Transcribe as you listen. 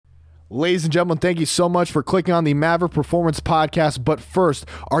Ladies and gentlemen, thank you so much for clicking on the Maverick Performance Podcast. But first,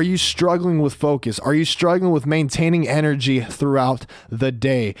 are you struggling with focus? Are you struggling with maintaining energy throughout the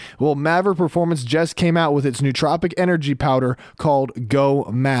day? Well, Maverick Performance just came out with its nootropic energy powder called Go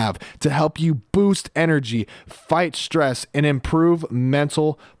Mav to help you boost energy, fight stress, and improve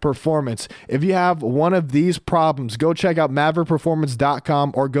mental performance. If you have one of these problems, go check out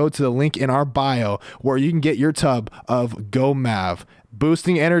maverickperformance.com or go to the link in our bio where you can get your tub of Go Mav.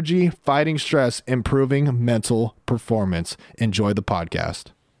 Boosting energy, fighting stress, improving mental performance. Enjoy the podcast.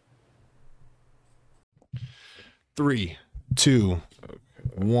 3, 2,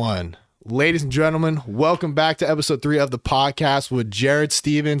 1. Ladies and gentlemen, welcome back to episode 3 of the podcast with Jared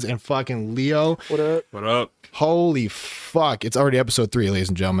Stevens and fucking Leo. What up? What up? Holy fuck. It's already episode 3, ladies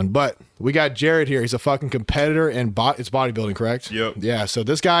and gentlemen. But we got Jared here. He's a fucking competitor in it's bodybuilding, correct? Yep. Yeah, so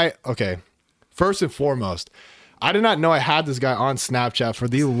this guy, okay, first and foremost, I did not know I had this guy on Snapchat for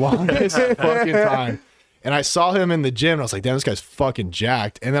the longest fucking time. And I saw him in the gym and I was like, damn, this guy's fucking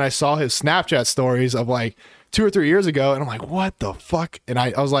jacked. And then I saw his Snapchat stories of like 2 or 3 years ago. And I'm like, what the fuck? And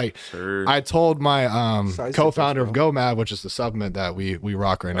I was like, Sure. I told my co-founder of GoMab, which is the supplement that we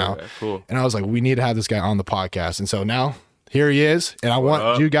rock right now. Okay, cool. And I was like, we need to have this guy on the podcast. And so now here he is. And I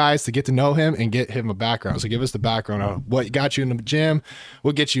want you guys to get to know him and get him a background. So give us the background of what got you in the gym,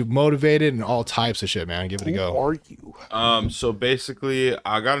 what gets you motivated, and all types of shit, man. Give it a go. Who are you? So basically,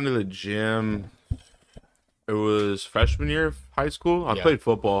 I got into the gym. It was freshman year of high school. I played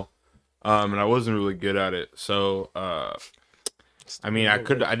football, and I wasn't really good at it. So, I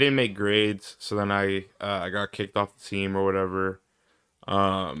didn't make grades. So then I got kicked off the team or whatever.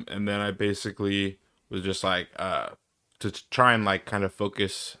 And then I basically was just like, to try and like kind of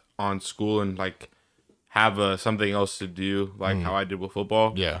focus on school and like have something else to do, like how I did with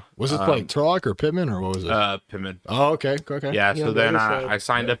football. Yeah. Was it like Turlock or Pittman or what was it? Pittman. Oh, okay. Okay. Yeah, so then I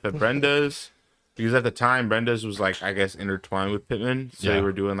signed up at Brenda's because at the time Brenda's was like, I guess, intertwined with Pittman. So they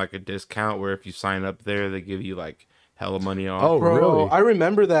were doing like a discount where if you sign up there, they give you like hella money off. Oh, Bro, really? I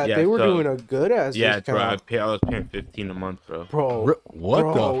remember that. Yeah, they were so- doing a good ass Yeah, discount. bro, I was paying $15 a month, bro. Bro, What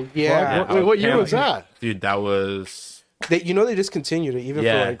bro, the yeah. fuck? Wait, what year was that? Dude, that was... They discontinued it even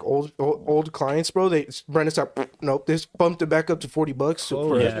for like old clients, bro. Brandon stopped. Nope, they just bumped it back up to $40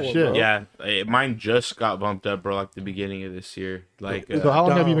 for yeah, everyone, shit. bro. Yeah, mine just got bumped up, bro, like the beginning of this year. Like, So how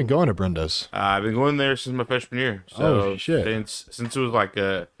long have you been going to Brenda's? I've been going there since my freshman year. So Oh, shit. Since it was like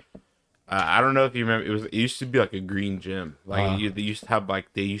I don't know if you remember, it used to be like a green gym. Like they used to have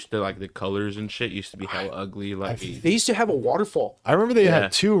like the colors and shit used to be hella ugly. Like They used to have a waterfall. I remember they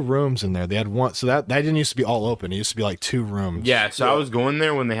had 2 rooms in there. They had one, so that didn't used to be all open. It used to be like 2 rooms. yeah, so I was going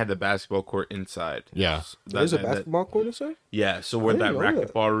there when they had the basketball court inside. Yeah. There's a basketball court inside? Yeah, so where that didn't know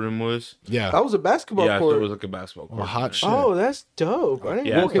that. racquetball room was. Yeah. That was a basketball Yeah, so court. it was like a basketball court. Well, hot shit. Oh, that's dope. I didn't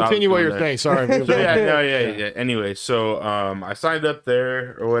Yeah. know. We'll so I was continue what going you're there. saying. Sorry. So yeah. Anyway, so I signed up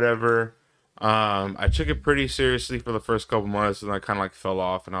there or whatever. I took it pretty seriously for the first couple months, and I kind of like fell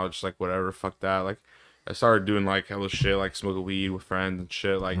off, and I was just like, whatever, fuck that. Like, I started doing like hella shit, like smoking weed with friends and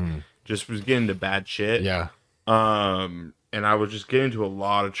shit, like just was getting into bad shit. Yeah. And I was just getting into a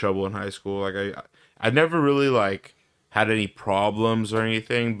lot of trouble in high school. Like I never really like had any problems or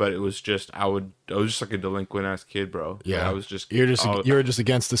anything, but it was just I was just like a delinquent ass kid, bro. Yeah. Like, I was just You were just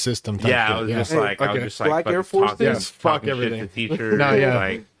against the system. Type yeah, shit. I was just like I was just like Black fucking Air Force talking, thing? Yes, fuck talking everything. shit to teachers. No, yeah.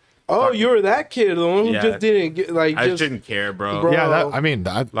 Like Oh, you were that kid, the one who Yeah. just didn't get like. I just didn't care, bro. Bro. Yeah, that, I mean,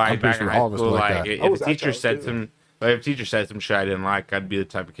 I'm Like pretty back in sure high all of us school, were like like that. I if was a that teacher guy, said too. some, like if a teacher said some shit I didn't like, I'd be the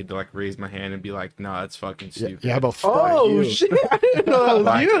type of kid to like raise my hand and be like, "No, that's fucking stupid." Yeah, but fuck Oh you. shit! I didn't know that was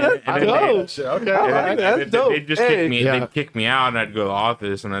Like, you. That's and then dope. Shit, okay. I yeah. like that. That's dope. They'd just Hey. kick me. Yeah. They'd kick me out, and I'd go to the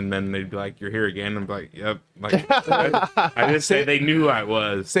office, and then they'd be like, "You're here again." I'm like, "Yep." Like, I just say they knew who I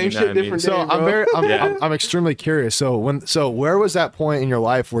was. Same you know shit, what I mean? different So day, bro. I'm extremely curious. So where was that point in your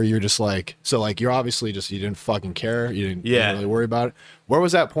life where you're just like, you're obviously just, you didn't fucking care. You didn't really worry about it. Where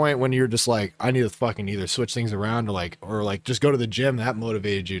was that point when you're just like, I need to fucking either switch things around or just go to the gym that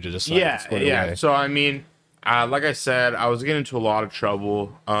motivated you to just like, split away? So I mean, like I said, I was getting into a lot of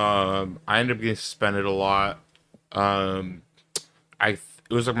trouble. I ended up getting suspended a lot.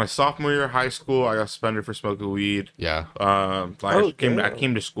 It was like my sophomore year of high school. I got suspended for smoking weed. Yeah. I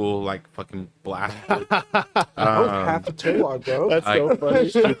came to school like fucking blasted. I was half a Tulog, bro. That's Like, so funny.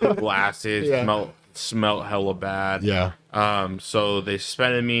 super blasted. Yeah. Smelled hella bad. Yeah. So they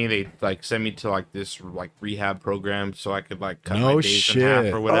suspended me. They like sent me to like this like rehab program so I could like cut No my days in shit.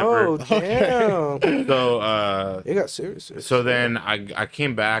 half or whatever. Oh damn! So It got serious. so then I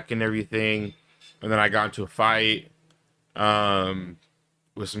came back and everything, and then I got into a fight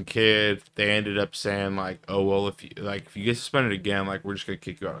with some kid. They ended up saying like, "Oh well, if you get suspended again, like we're just gonna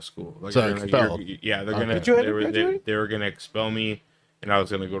kick you out of school." Like, So expelled. yeah, they're gonna. Did you end up graduating? They were gonna expel me, and I was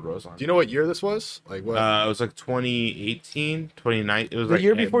gonna go to Roseland. Do you know what year this was? Like what? It was like 2018, 2019. It was The like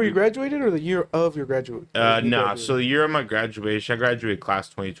year before you graduated, or the year of your graduate? Nah. So the year of my graduation, I graduated class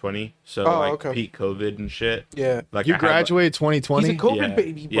 2020. So okay. peak COVID and shit. Yeah. Like You I had, graduated He's 2020? a COVID Yeah.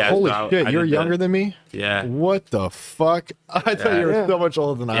 baby. Bro. Yeah. Holy so shit, I you're did younger that. than me? Yeah. What the fuck? I thought you were Yeah. so much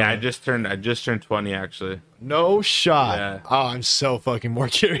older than I Yeah, am. I just turned 20 actually. No shot. Yeah. Oh, I'm so fucking more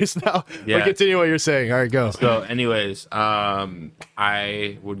curious now. Yeah. But continue what you're saying. All right, go. So, anyways,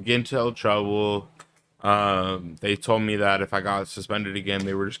 I would get into trouble. They told me that if I got suspended again,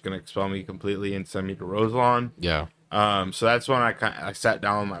 they were just gonna expel me completely and send me to Roselawn. Yeah. So that's when I sat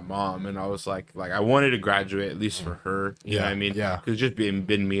down with my mom and I was like I wanted to graduate at least for her. You know what I mean? Yeah. Because just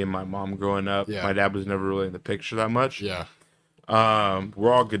been me and my mom growing up. Yeah. My dad was never really in the picture that much. Yeah.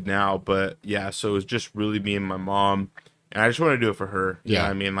 We're all good now, but yeah, so it was just really me and my mom, and I just want to do it for her. You know what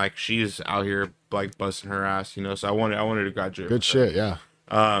I mean? Like she's out here like busting her ass, you know. So I wanted to graduate. Good shit. Yeah.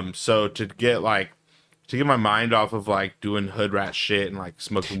 So to get my mind off of like doing hood rat shit and like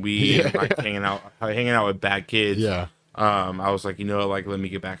smoking weed and like hanging out with bad kids. Yeah. I was like, you know, like let me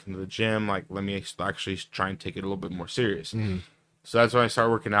get back into the gym. Like let me actually try and take it a little bit more serious. So that's when I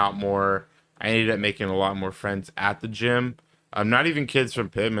started working out more. I ended up making a lot more friends at the gym. Not even kids from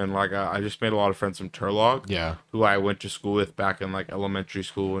Pittman. Like I just made a lot of friends from Turlock. Yeah. Who I went to school with back in like elementary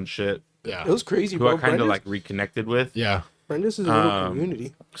school and shit. Yeah. It was crazy, Who bro. I kind of like reconnected with. Yeah. Prentice is a little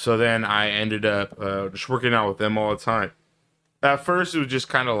community. So then I ended up just working out with them all the time. At first, it was just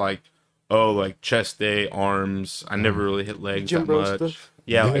kind of like, like chest day, arms. I never really hit legs Gym that bro much. stuff.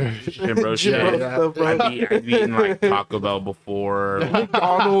 Yeah, like gym bro shit. Gym bro stuff, bro. I'd be eating like Taco Bell before.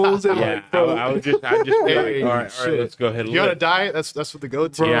 McDonald's and Yeah, like, bro. I would just be like, Hey, all right, shit. let's go ahead. You on a lift. diet? That's what the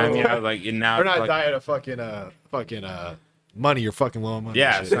go-to. Yeah, I mean, I was like, and now Or it's not like, diet of fucking money. You're fucking low on money.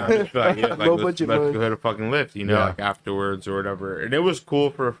 yeah, and so shit. I just feel like, let's Low budget go money. ahead and fucking lift, you know, Yeah. like afterwards or whatever. And it was cool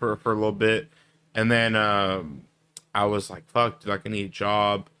for a little bit. And then I was like, fuck, dude, like I need a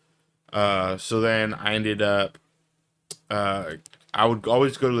job. So then I ended up, I would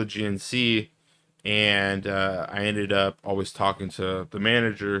always go to the GNC, and I ended up always talking to the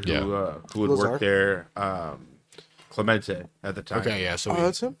manager who would Lazar? work there, Clemente at the time. Okay, yeah. So Oh,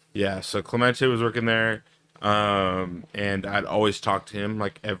 that's him? Yeah, so Clemente was working there, and I'd always talk to him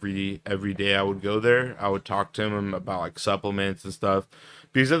like every day I would go there. I would talk to him about like supplements and stuff,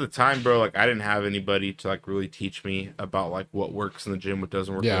 because at the time, bro, like I didn't have anybody to like really teach me about like what works in the gym, what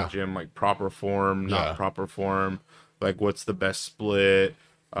doesn't work in the gym, like proper form, not proper form, like what's the best split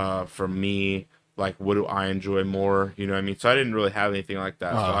for me. Like, what do I enjoy more? You know what I mean? So I didn't really have anything like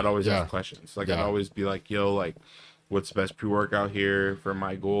that. So I'd always ask questions. Like, I'd always be like, yo, like, what's the best pre-workout here for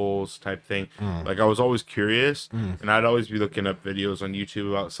my goals type thing. Like, I was always curious, and I'd always be looking up videos on YouTube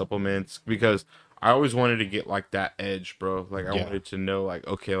about supplements, because I always wanted to get like that edge, bro. Like I wanted to know, like,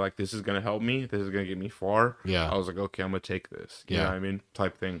 okay, like this is gonna help me, this is gonna get me far. I was like, okay, I'm gonna take this. You know what I mean?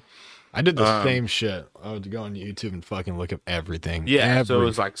 Type thing. I did the same shit. I would go on YouTube and fucking look up everything. Yeah, so it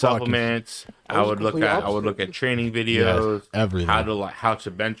was like fucking- supplements. I would look at training videos, everything. how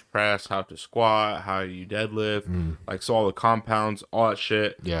to bench press, how to squat, how you deadlift, like so all the compounds, all that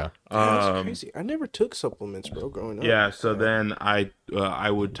shit. Yeah. That's crazy. I never took supplements, bro, growing up. Yeah, so then I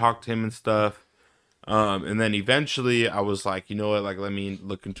would talk to him and stuff. And then eventually I was like, you know what, like let me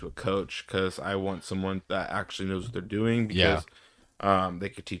look into a coach, because I want someone that actually knows what they're doing, because they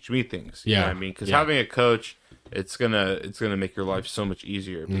could teach me things. You know what I mean? Because having a coach, it's gonna make your life so much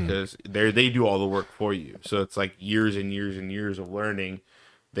easier, because they do all the work for you. So it's like years and years and years of learning.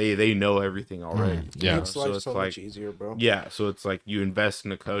 They know everything already. Yeah. It makes life so it's so like much easier, bro. yeah, so it's like you invest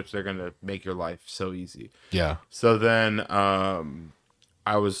in a coach, they're gonna make your life so easy. Yeah. So then I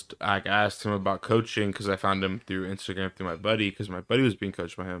asked him about coaching, because I found him through Instagram through my buddy, because my buddy was being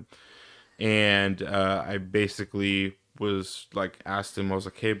coached by him. And I basically was like, asked him, I was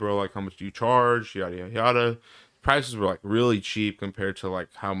like, hey bro, like how much do you charge? Yada yada yada. Prices were like really cheap compared to like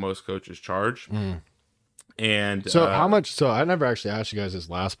how most coaches charge. And So how much? So I never actually asked you guys this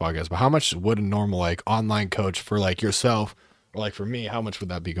last podcast, but how much would a normal like online coach for like yourself, or like for me, how much would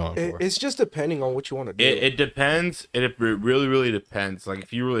that be going for? It's just depending on what you want to do. it depends. It really really depends. Like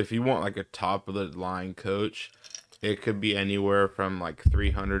if you want like a top of the line coach, it could be anywhere from like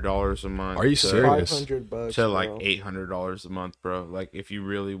 $300 a month. Are you serious? $500 to like bro. $800 a month, bro. Like if you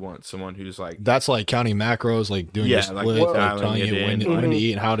really want someone who's like, That's like counting macros, like doing your Yeah, like splits, like dialing telling it you when in. to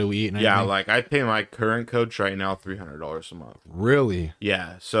eat and how to eat. And yeah, everything. like I pay my current coach right now $300 a month. Really?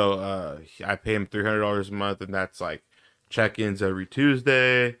 Yeah, so I pay him $300 a month, and that's like check-ins every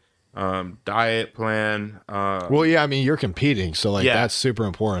Tuesday, diet plan. Well, yeah, I mean, you're competing, so like that's super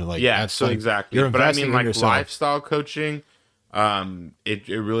important. Like, yeah, that's so like, exactly. You're but I investing mean, in like yourself. lifestyle coaching, it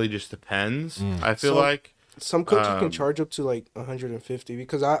really just depends. I feel like some coaches can charge up to like 150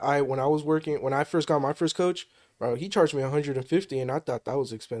 because I when I first got my first coach, bro, he charged me 150 and I thought that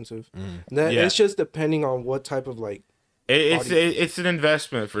was expensive. It's just depending on what type of like. It's an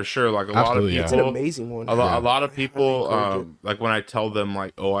investment for sure. Like a lot of people, it's an amazing one. A lot of people, like when I tell them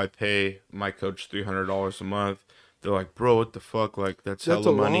like, oh, I pay my coach $300 a month, they're like, bro, what the fuck? Like that's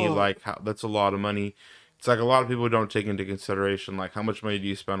hella money. Like that's a lot of money. It's like a lot of people don't take into consideration like how much money do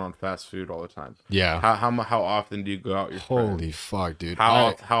you spend on fast food all the time? Yeah. How often do you go out with your Holy friends? fuck, dude.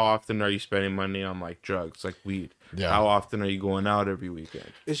 How often are you spending money on like drugs, like weed? Yeah. How often are you going out every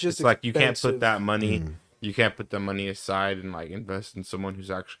weekend? It's just like you can't put that money. You can't put that money aside and like invest in someone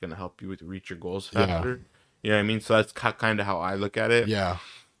who's actually going to help you reach your goals faster. Yeah. You know what I mean? So that's kind of how I look at it. Yeah.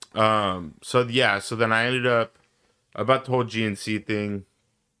 So then I ended up about the whole GNC thing.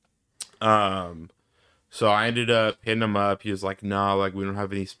 So I ended up hitting him up. He was like, "Nah, like we don't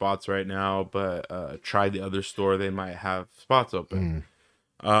have any spots right now, but try the other store. They might have spots open."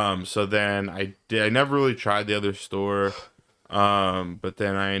 So then I never really tried the other store. But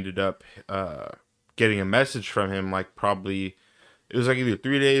then I ended up getting a message from him like probably it was like either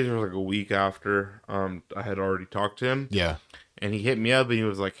 3 days or like a week after I had already talked to him. Yeah. And he hit me up and he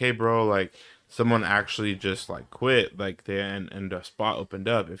was like, "Hey bro, like someone actually just like quit like and a spot opened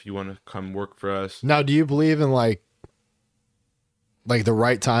up if you want to come work for us." Now, do you believe in like the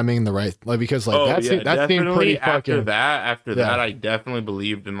right timing, because like that seemed pretty after fucking. After that, I definitely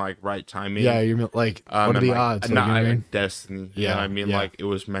believed in like right timing. Yeah, you're like what are the odds? Not like, you know what I mean? destiny. Yeah, I mean like it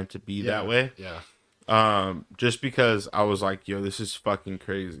was meant to be that way. Yeah. Just because I was like, yo, this is fucking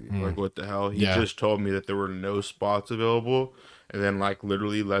crazy. Like, what the hell? He just told me that there were no spots available, and then like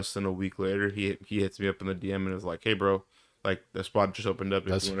literally less than a week later, he hits me up in the DM and is like, "Hey, bro, like the spot just opened up.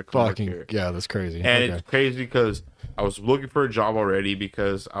 That's if you want to come fucking here." Yeah, that's crazy. And it's crazy because I was looking for a job already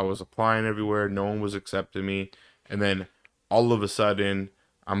because I was applying everywhere. No one was accepting me, and then all of a sudden,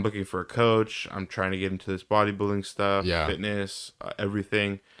 I'm looking for a coach. I'm trying to get into this bodybuilding stuff, fitness,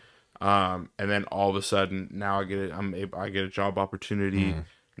 everything. And then all of a sudden, now I get a job opportunity.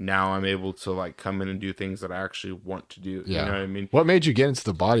 Now I'm able to like come in and do things that I actually want to do. Yeah. You know what I mean? What made you get into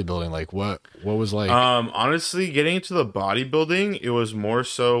the bodybuilding? Like what was like? Honestly, getting into the bodybuilding, it was more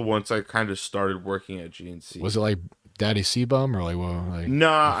so once I kind of started working at GNC. Was it like Daddy C-Bum or like what? Like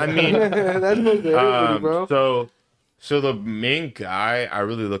Nah, I mean that's most everybody, bro. So the main guy I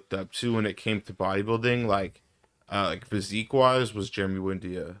really looked up to when it came to bodybuilding, like physique wise, was Jeremy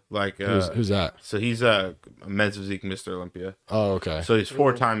Buendia. Like who's that? So he's a men's physique Mr. Olympia. Oh, okay. So he's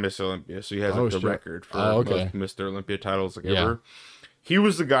 4-time Mr. Olympia. So he has like the record for most Mr. Olympia titles like ever. He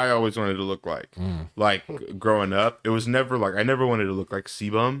was the guy I always wanted to look like. Like growing up, it was never like I never wanted to look like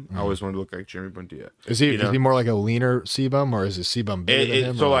C-Bum. I always wanted to look like Jeremy Buendia. Is he more like a leaner C-Bum or is it C-Bum bigger than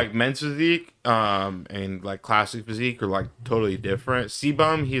him? So like men's physique and like classic physique are like totally different.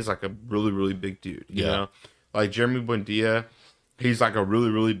 C-Bum, he's like a really, really big dude. You know? Like Jeremy Buendia, he's like a really,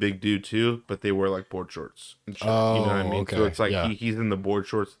 really big dude too, but they wear like board shorts and shit. Oh, you know what I mean? Okay. So it's like he's in the board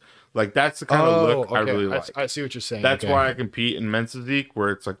shorts. Like that's the kind of look I really like. I see what you're saying. That's why I compete in men's physique, where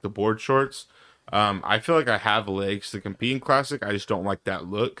it's like the board shorts. I feel like I have legs to compete in classic. I just don't like that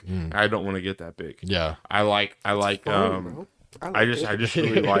look. I don't want to get that big. Yeah. I just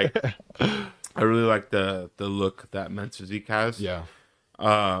really like I really like the look that men's physique has. Yeah.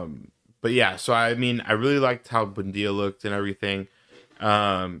 But yeah, so I mean, I really liked how Buendia looked and everything.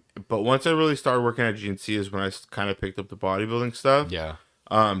 But once I really started working at GNC is when I kind of picked up the bodybuilding stuff. Yeah.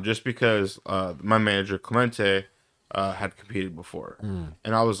 Just because my manager Clemente had competed before,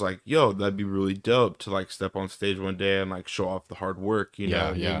 and I was like, "Yo, that'd be really dope to like step on stage one day and like show off the hard work, you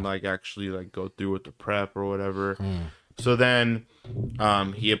know, and like actually like go through with the prep or whatever." So then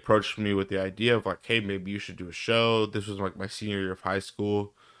he approached me with the idea of like, "Hey, maybe you should do a show." This was like my senior year of high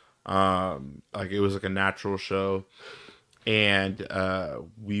school. Like it was like a natural show, and I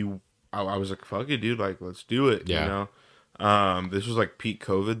was like, "Fuck it, dude! Like, let's do it." You know. This was like peak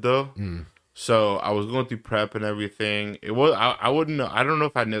COVID though. So I was going through prep and everything. It was I wouldn't know. I don't know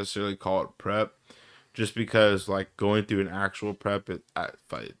if I'd necessarily call it prep, just because like going through an actual prep it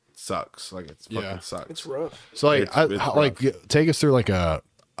sucks. Like it's fucking sucks. It's rough. So like take us through like a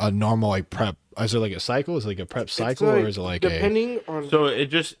normal like prep. Is there like a cycle? Is it like a prep cycle or is it like depending on?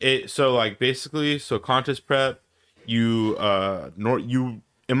 So like basically contest prep. You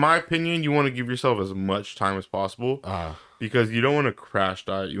in my opinion, you want to give yourself as much time as possible because you don't want to crash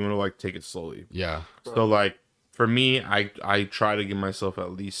diet. You want to like take it slowly. Yeah. So like for me, I try to give myself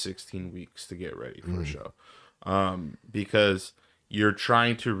at least 16 weeks to get ready for a show, because you're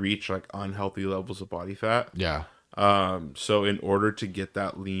trying to reach like unhealthy levels of body fat. Yeah. So in order to get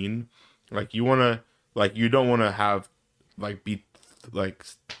that lean, like you don't want to have like be like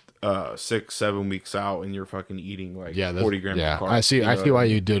 6-7 weeks out and you're fucking eating like 40 grams of carbs. I see why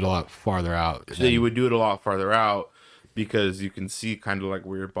you do it a lot farther out. So you would do it a lot farther out because you can see kind of like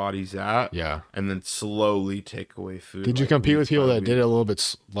where your body's at. Yeah. And then slowly take away food. Did you compete with people that did it a little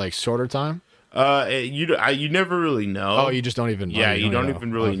bit like shorter time? You never really know. Oh, you just don't even know. Yeah, you don't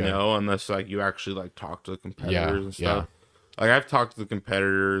even really know unless like you actually like talk to the competitors and stuff. Like I've talked to the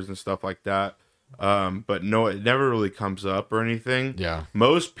competitors and stuff like that. But no, it never really comes up or anything. Yeah.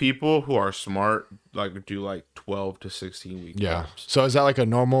 Most people who are smart like do like 12 to 16 week Yeah. reps. So is that like a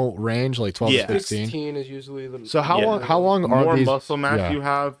normal range, like 12 to 16? 16 is usually the. So how long The are more these muscle mass yeah. you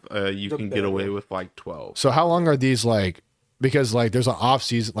have, you The can get better. away with like 12. So how long are these like? Because like there's an off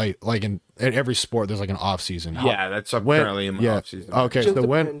season, like in every sport, there's like an off season. Yeah, that's currently in my off season. Okay, Just so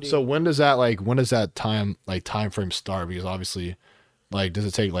depending. when does that time frame start? Because obviously, like, does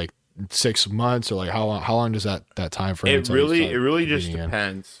it take like 6 months or like how long does that time frame? It really just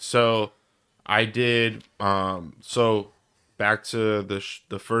depends. So I did so back to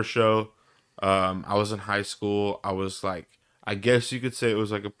the first show. I was in high school. I was like, I guess you could say it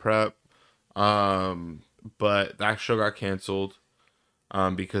was like a prep. But that show got canceled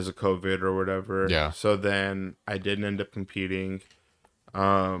because of COVID or whatever. Yeah. So then I didn't end up competing,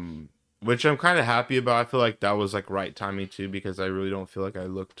 which I'm kind of happy about. I feel like that was like right timing too, because I really don't feel like I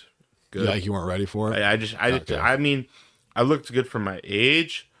looked good. Like you weren't ready for it. I mean, I looked good for my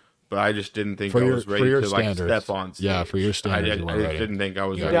age, but I just didn't think I was ready to like step on stage. Yeah, for your standards, I just didn't think I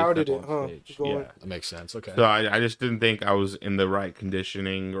was You ready doubted to it, step huh? on stage. Go on. Yeah. That makes sense. Okay. So I just didn't think I was in the right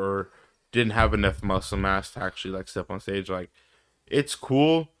conditioning or didn't have enough muscle mass to actually like step on stage. Like it's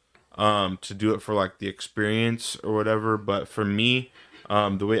cool to do it for like the experience or whatever, but for me,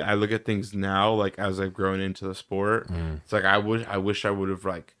 the way I look at things now, like as I've grown into the sport, it's like I wish I would have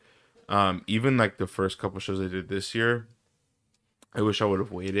like even like the first couple shows I did this year, I wish I would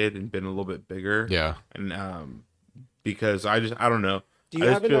have waited and been a little bit bigger. Yeah. And because I don't know. Do I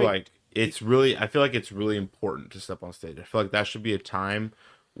you just have feel an like it's really important to step on stage. I feel like that should be a time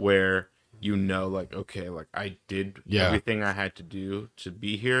where like, okay, like I did everything I had to do to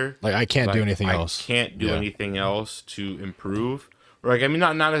be here. Like I can't do anything else. I can't do anything else to improve. Or like, I mean,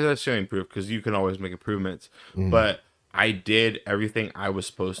 not necessarily improve because you can always make improvements, but I did everything I was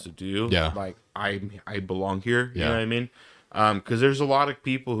supposed to do. Yeah. Like I belong here. You Yeah. know what I mean? Because there's a lot of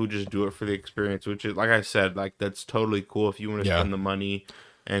people who just do it for the experience, which is, like I said, like that's totally cool if you want to spend the money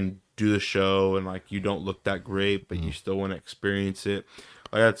and do the show and like you don't look that great, but you still want to experience it.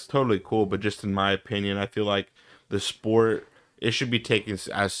 Like that's totally cool. But just in my opinion, I feel like the sport, it should be taken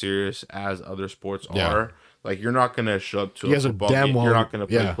as serious as other sports are. Like you're not gonna show up to a football game. You're not gonna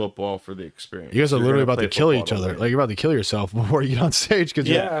play football for the experience. You guys are You're literally gonna about to play kill football each to other. win. Like you're about to kill yourself before you get on stage because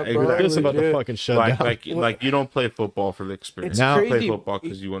Yeah, you're bro, just about to legit. fucking shut down. like you don't play football for the experience. It's You play crazy. football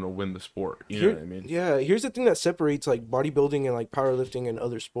because you want to win the sport. You know what I mean? Yeah, here's the thing that separates like bodybuilding and like powerlifting and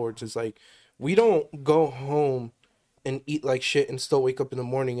other sports is like we don't go home and eat like shit and still wake up in the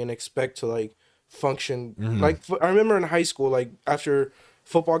morning and expect to like function. Like I remember in high school, like after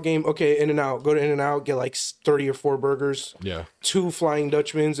football game, okay, In and Out, go to In and Out, get like 30 or 4 burgers, Yeah. 2 Flying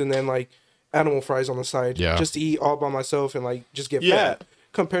Dutchmans, and then like animal fries on the side, Yeah. just to eat all by myself and like just get Yeah. fat.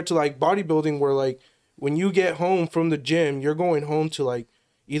 Compared to like bodybuilding, where like when you get home from the gym, you're going home to like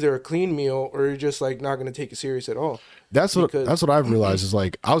either a clean meal or you're just like not gonna take it serious at all. That's what Because- I've realized is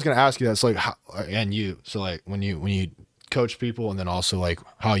like I was gonna ask you that. It's like how, and you so like when you coach people and then also like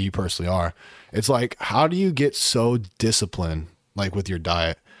how you personally are, it's like how do you get so disciplined like with your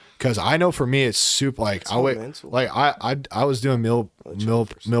diet? Because I know for me it's super like It's I all wait mental. like I was doing meal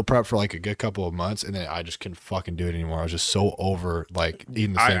prep for like a good couple of months and then I just couldn't fucking do it anymore. I was just so over like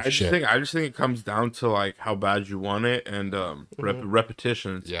eating the same shit. I just think it comes down to like how bad you want it and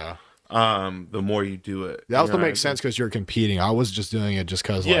repetitions. Yeah. The more you do it. That also makes sense because you're competing. I was just doing it just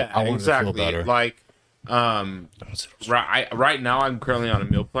because like, Yeah, I wanted exactly. to feel better. Like, right now I'm currently on a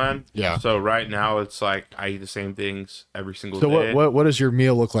meal plan. Yeah. So right now it's like I eat the same things every single So day. what does your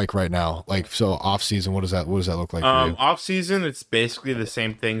meal look like right now? Like so off season, what does that look like for you? Off season, it's basically the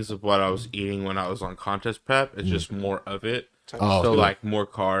same things of what I was eating when I was on contest prep. It's just more of it. Oh, so cool. like more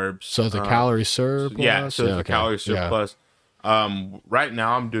carbs. So it's a calorie surplus? Yeah, so it's a okay. calorie Yeah. surplus. Right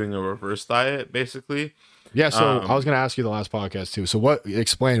now I'm doing a reverse diet basically. Yeah, so I was going to ask you the last podcast too. So what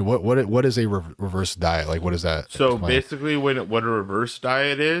what is a reverse diet? Like what is that? So Explain. basically what a reverse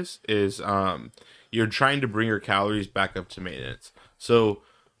diet is you're trying to bring your calories back up to maintenance. So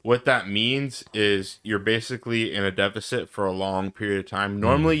what that means is you're basically in a deficit for a long period of time.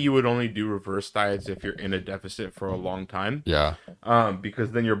 Normally, you would only do reverse diets if you're in a deficit for a long time. Yeah.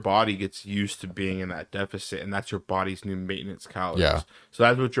 Because then your body gets used to being in that deficit, and that's your body's new maintenance calories. Yeah. So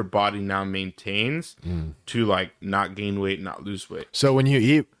that's what your body now maintains to like not gain weight, not lose weight. So when you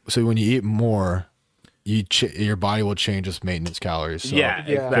eat more, your body will change its maintenance calories. So, Yeah,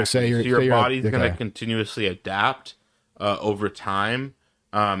 exactly. So your body's going to continuously adapt over time.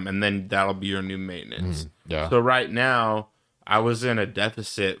 And then that'll be your new maintenance. Yeah. So right now, I was in a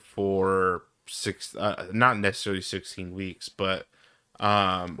deficit for not necessarily 16 weeks, but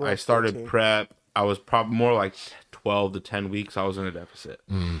I started 13. prep. I was probably more like 12 to 10 weeks. I was in a deficit.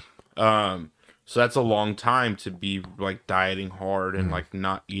 So that's a long time to be like dieting hard and like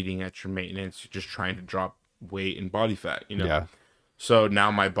not eating at your maintenance. You're just trying to drop weight and body fat, you know? Yeah. So now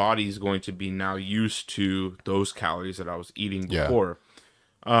my body's going to be now used to those calories that I was eating before.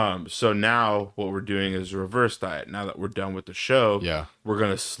 So now what we're doing is a reverse diet. Now that we're done with the show, we're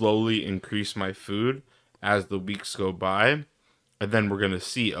going to slowly increase my food as the weeks go by. And then we're going to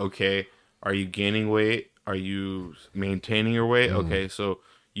see, okay, are you gaining weight? Are you maintaining your weight? Okay, so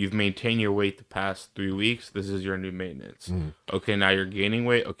you've maintained your weight the past 3 weeks. This is your new maintenance. Okay, now you're gaining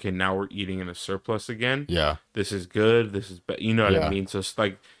weight. Okay, now we're eating in a surplus again. Yeah. This is good. This is, you know what I mean? So it's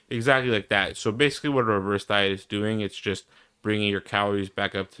like exactly like that. So basically what a reverse diet is doing, it's just bringing your calories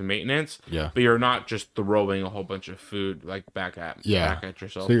back up to maintenance. Yeah. But you're not just throwing a whole bunch of food like back at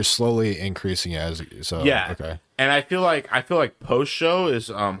yourself. So you're slowly increasing it Okay. And I feel like post show is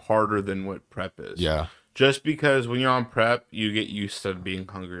harder than what prep is. Yeah. Just because when you're on prep, you get used to being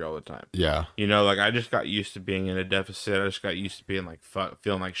hungry all the time. Yeah. You know, like I just got used to being in a deficit. I just got used to being like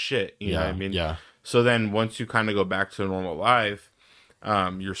feeling like shit. You know what I mean? Yeah. So then once you kind of go back to a normal life,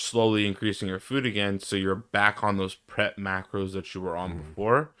 you're slowly increasing your food again, so you're back on those prep macros that you were on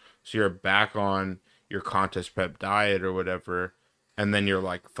before. So you're back on your contest prep diet or whatever, and then you're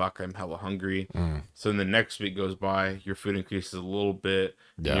like, fuck, I'm hella hungry. So then the next week goes by, your food increases a little bit,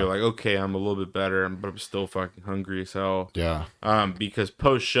 and you're like, okay, I'm a little bit better, but I'm still fucking hungry as hell. Yeah. Because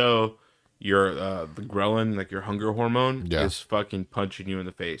post-show, your the ghrelin, like your hunger hormone, is fucking punching you in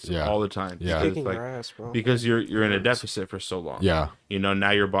the face all the time. Yeah. Kicking your ass, bro. Because you're in a deficit for so long. Yeah. You know, now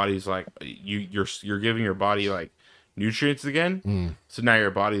your body's like you're giving your body like nutrients again. So now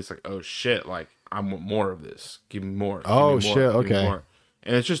your body's like, oh shit, like I want more of this. Give me more. Oh give me more, shit, give me okay. more.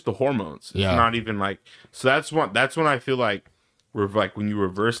 And it's just the hormones. It's Yeah. not even like, so that's when I feel like we're like when you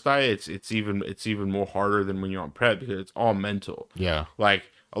reverse diet, it's even more harder than when you're on prep because it's all mental. Yeah. Like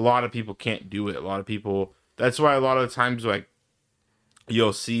a lot of people can't do it. A lot of people, that's why a lot of times like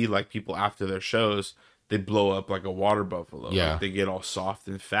you'll see like people after their shows, they blow up like a water buffalo. Yeah. Like, they get all soft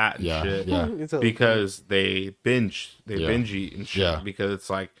and fat and shit. Yeah. Because they binge eat and shit. Yeah. Because it's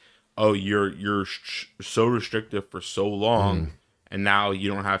like, oh, you're so restrictive for so long, and now you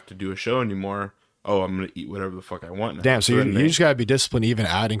don't have to do a show anymore. Oh, I'm gonna eat whatever the fuck I want now. Damn, so you just gotta be disciplined even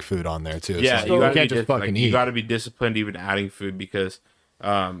adding food on there too. Yeah, so you can't just fucking eat. You gotta be disciplined even adding food because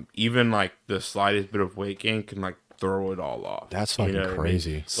even like the slightest bit of weight gain can like throw it all off. That's fucking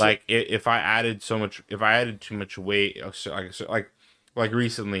crazy. I mean? Like if I added too much weight, like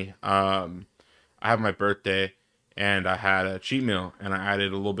recently, I had my birthday and I had a cheat meal and I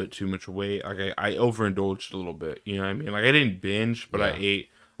added a little bit too much weight. Like I overindulged a little bit. You know what I mean? Like I didn't binge, but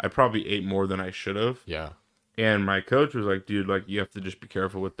I probably ate more than I should have. Yeah. And my coach was like, dude, like you have to just be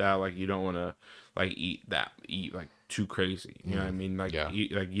careful with that. Like you don't want to like eat like too crazy. You know what I mean? Like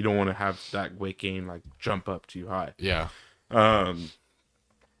you don't want to have that weight gain like jump up too high. Yeah.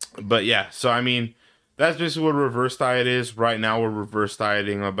 But yeah, so I mean, that's basically what a reverse diet is. Right now we're reverse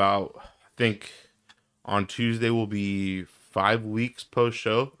dieting about, I think on Tuesday will be 5 weeks post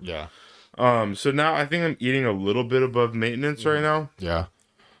show. Yeah. So now I think I'm eating a little bit above maintenance right now. Yeah.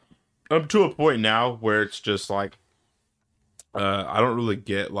 I'm to a point now where it's just like I don't really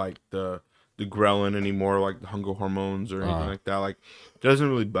get like the ghrelin anymore, like the hunger hormones or anything like that. Like it doesn't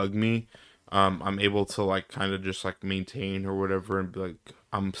really bug me. I'm able to like kind of just like maintain or whatever and be like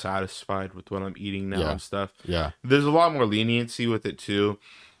I'm satisfied with what I'm eating now and stuff. Yeah. There's a lot more leniency with it too.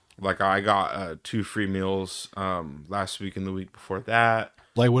 Like I got 2 free meals last week and the week before that.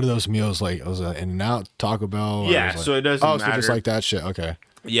 Like what are those meals like? Was it In-N-Out, Taco Bell? Yeah, so it doesn't matter. So just like that shit. Okay.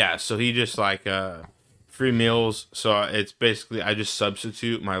 Yeah, so he just like free meals. So it's basically I just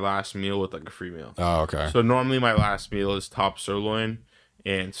substitute my last meal with like a free meal. Oh, okay. So normally my last meal is top sirloin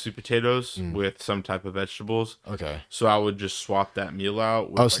and sweet potatoes with some type of vegetables. Okay. So I would just swap that meal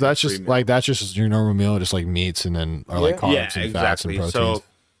out. With So that's just meal. Like that's just your normal meal, just like meats and then or like carbs and fats and proteins.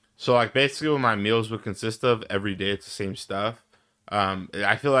 So like basically what my meals would consist of every day, it's the same stuff.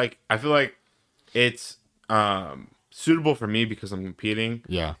 I feel like it's suitable for me because I'm competing.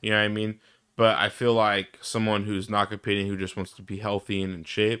 Yeah. You know what I mean? But I feel like someone who's not competing, who just wants to be healthy and in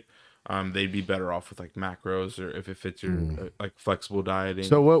shape, they'd be better off with like macros, or if it fits your like flexible dieting.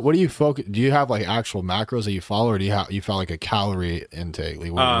 So what do you focus? Do you have like actual macros that you follow, or do you follow like a calorie intake?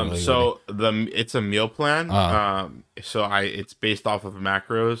 Like, it's a meal plan. It's based off of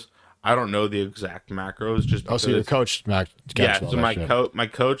macros. I don't know the exact macros, just because, so your coach so my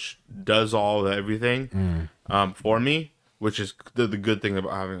coach does everything for me, which is the good thing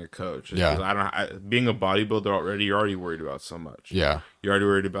about having a coach. Being a bodybuilder already, you're already worried about so much. Yeah, you're already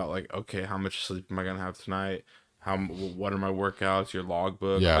worried about like, okay, how much sleep am I gonna have tonight? What are my workouts? Your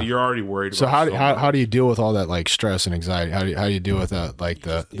logbook. Yeah, you're already worried. So how do you deal with all that like stress and anxiety? How do you deal with that, like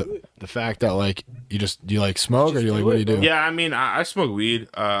the fact that like do you like smoke, or you like what do you do? Yeah, I mean I smoke weed.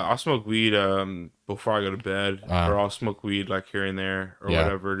 I'll smoke weed before I go to bed, or I'll smoke weed like here and there or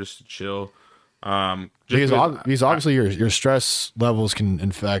whatever, just to chill. Because obviously your stress levels can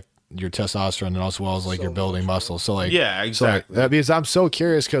infect your testosterone, and as well as like your building muscle. So like exactly. So, like, because I'm so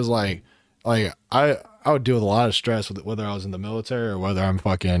curious, because like I would deal with a lot of stress whether I was in the military or whether I'm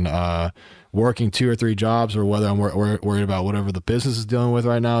fucking working 2 or 3 jobs, or whether I'm worried about whatever the business is dealing with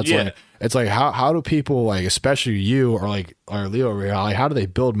right now. It's like how do people, like especially you or Leo over here, like how do they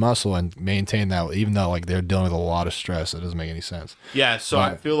build muscle and maintain that even though like they're dealing with a lot of stress? That doesn't make any sense. Yeah, so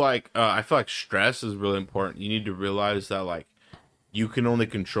I feel like stress is really important. You need to realize that like you can only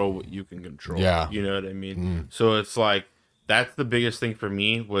control what you can control. Yeah, you know what I mean. So it's like that's the biggest thing for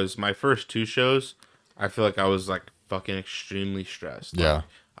me was my first 2 shows. I feel like I was like fucking extremely stressed. Like,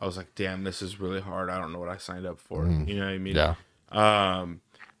 I was like, damn, this is really hard. I don't know what I signed up for. You know what I mean? Yeah.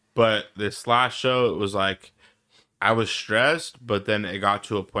 But this last show, it was like I was stressed, but then it got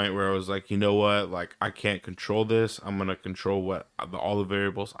to a point where I was like, you know what? Like I can't control this. I'm gonna control all the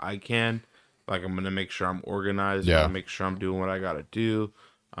variables I can. Like I'm gonna make sure I'm organized. I'm gonna make sure I'm doing what I gotta do.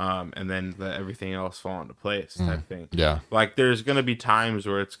 And then let everything else fall into place type thing. Yeah. Like there's gonna be times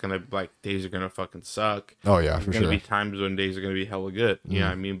where it's gonna like days are gonna fucking suck. Oh yeah, there's for gonna sure. be times when days are gonna be hella good. You know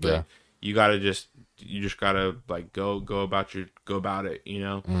what I mean? But you just gotta like go about it, you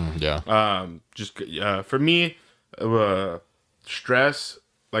know? For me, stress,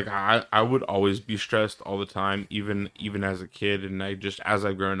 like I would always be stressed all the time, even as a kid, and as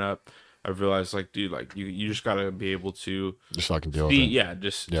I've grown up, I've realized like, dude, like you just gotta be able to just fucking deal with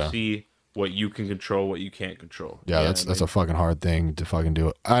it. See what you can control, what you can't control. Yeah, that's a fucking hard thing to fucking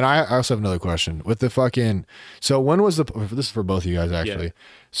do. And I also have another question with the fucking. So when was this is for both of you guys actually? Yeah.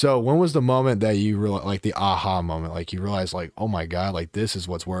 So when was the moment that you realized, like the aha moment, like you realized like, oh my god, like this is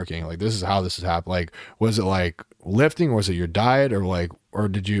what's working, like this is how this is happening? Like was it like lifting, or was it your diet, or like, or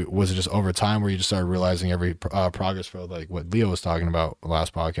was it just over time where you just started realizing every progress for like what Leo was talking about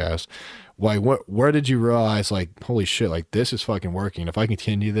last podcast? Like where did you realize like, holy shit, like this is fucking working, if I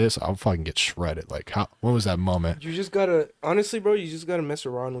continue this I'll fucking get shredded? Like when was that moment? You just gotta, honestly bro, you just gotta mess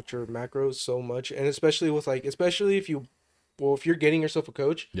around with your macros so much, and especially if you're getting yourself a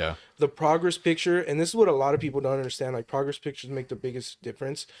coach, the progress picture, and this is what a lot of people don't understand, like progress pictures make the biggest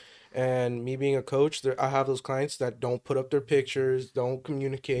difference. And me being a coach, I have those clients that don't put up their pictures, don't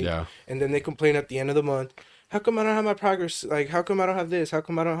communicate, and then they complain at the end of the month, how come I don't have my progress? Like, how come I don't have this? How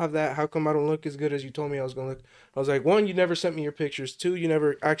come I don't have that? How come I don't look as good as you told me I was going to look? I was like, 1, you never sent me your pictures. 2, you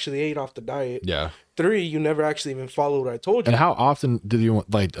never actually ate off the diet. 3, you never actually even followed what I told you. And how often did you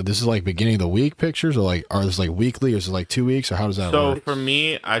like, this is like beginning of the week pictures, or like, are this like weekly, or is it like 2 weeks, or how does that work? So for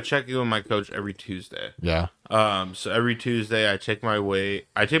me, I check in with my coach every Tuesday. So every Tuesday I take my weight.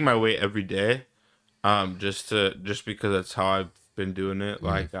 I take my weight every day. Just because that's how I've been doing it.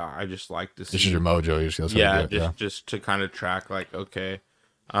 Like I just like to see. This is your mojo. Just to kind of track like, okay.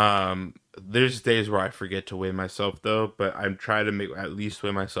 There's days where I forget to weigh myself though, but I'm trying to at least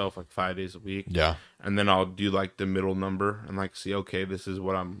weigh myself like 5 days a week. And then I'll do like the middle number and like see, okay, this is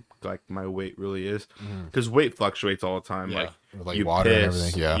what I'm like my weight really is, because weight fluctuates all the time. Like you water piss,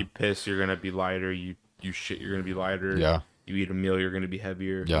 and everything. You piss, you're gonna be lighter. You shit, you're gonna be lighter. You eat a meal, you're gonna be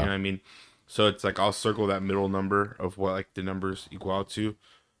heavier. You know what I mean? So it's like I'll circle that middle number of what like the numbers equal out to,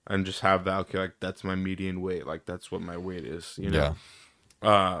 and just have that, okay, like that's my median weight, like that's what my weight is, you know.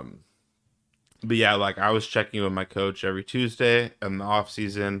 But yeah, like I was checking with my coach every Tuesday in the off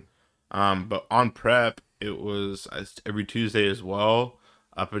season, but on prep it was every Tuesday as well,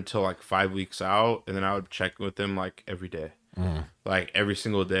 up until like 5 weeks out, and then I would check with him like every day. Like every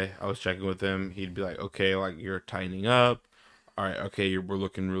single day I was checking with him. He'd be like, okay, like you're tightening up, all right, okay, we're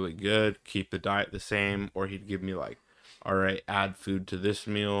looking really good, keep the diet the same. Or he'd give me like all right, add food to this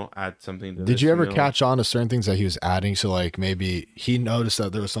meal, add something to Did this you ever meal. catch on to certain things that he was adding? So like maybe he noticed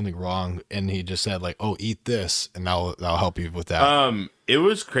that there was something wrong and he just said like, oh, eat this and that'll help you with that. It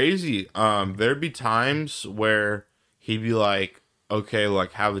was crazy. There'd be times where he'd be like, okay,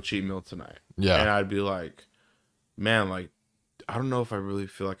 like have a cheat meal tonight. Yeah. And I'd be like, man, like, I don't know if I really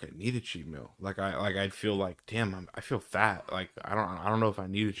feel like I need a cheat meal. I'd feel like, damn, I feel fat. Like I don't know if I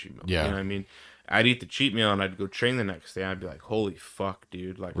need a cheat meal. Yeah. You know what I mean? I'd eat the cheat meal and I'd go train the next day. And I'd be like, holy fuck,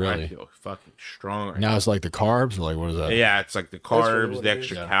 dude! Like Really? I feel fucking strong right Now it's like the carbs or like what is that? yeah, it's like the really carbs, what the it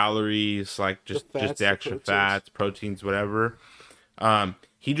extra is. calories, like just fats, the the extra proteins. fats, proteins, whatever.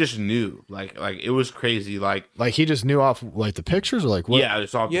 He just knew, like it was crazy. Like Like he just knew off like the pictures or like what? yeah, I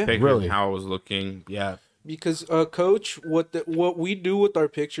just saw the Yeah. picture Really? and how I was looking. Yeah, Because coach, what we do with our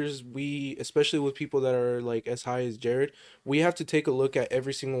pictures, we especially with people that are like as high as Jared, we have to take a look at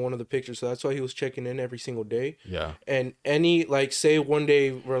every single one of the pictures. So that's why he was checking in every single day. Yeah. And any like say one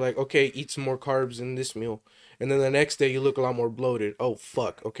day we're like, okay, eat some more carbs in this meal, and then the next day you look a lot more bloated. Oh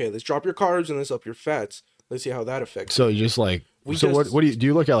fuck, okay, let's drop your carbs and let's up your fats. Let's see how that affects So you just like We so just- what do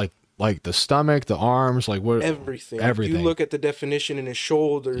you look at like the stomach, the arms, like what everything. Everything. You look at the definition in his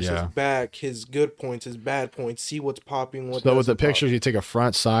shoulders, Yeah. his back, his good points, his bad points. See what's popping. What So with the doesn't pop. pictures you take a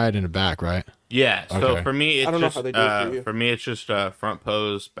front, side, and a back, right? yeah. So Okay. for me, it's I don't know just how they do it for you. for me, it's just front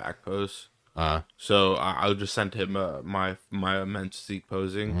pose, back pose. So I'll just send him my immense physique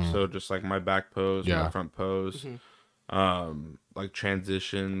posing. So just like my back pose, Yeah. my front pose, like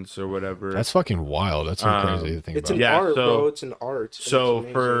transitions or whatever. That's fucking wild. That's so crazy to think It's about. an Yeah, art, so- bro. It's an art. and So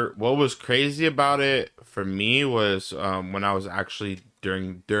it's for what was crazy about it for me was when I was actually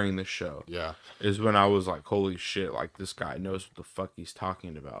during the show Yeah. is when I was like, holy shit, like this guy knows what the fuck he's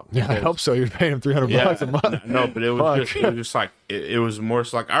talking about. Yeah, I Because- hope so. You're paying him $300 a month. No, but it was Fuck. just like it was more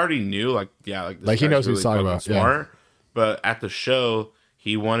so like I already knew like yeah like this Like, he guy's knows what he's talking fucking about, yeah. smart. But at the show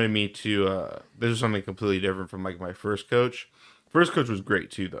he wanted me to this was something completely different from like my first coach. First coach was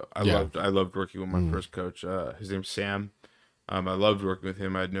great too though. I Yeah. loved working with my first coach. His name's Sam. I loved working with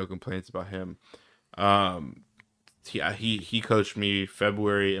him. I had no complaints about him. He coached me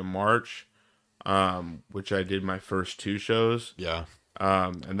February and March, which I did my first two shows. Yeah.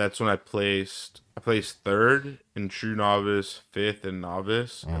 And that's when I placed third in true novice, fifth in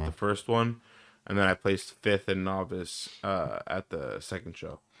novice at the first one, and then I placed fifth in novice at the second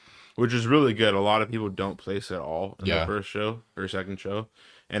show, which is really good. A lot of people don't place at all in Yeah. the first show or second show,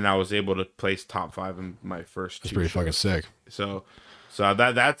 and I was able to place top 5 in my first It's two pretty shows. fucking sick. So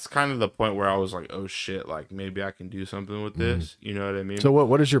that's kind of the point where I was like, oh shit, like maybe I can do something with this. You know what I mean? So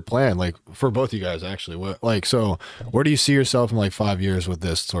what is your plan like for both you guys actually? What like so where do you see yourself in like 5 years with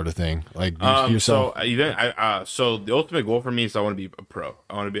this sort of thing? Like do you see yourself So the ultimate goal for me is I want to be a pro.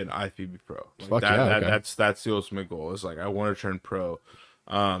 I want to be an IFBB pro. Like Fuck yeah, okay. That's the ultimate goal. Is like I want to turn pro.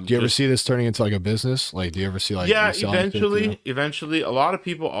 do you ever see this turning into like a business? Like do you ever see like Yeah, you selling shit, eventually, a lot of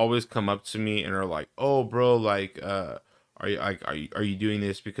people always come up to me and are like, "Oh, bro, like, are you doing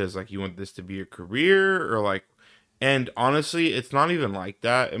this because like you want this to be your career or like?" And honestly, it's not even like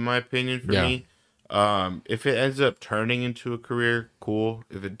that in my opinion. For Yeah. me, if it ends up turning into a career, cool.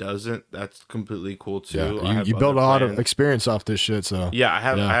 If it doesn't, that's completely cool too. I Yeah. have You build a other lot of plans. experience off this shit, so Yeah, I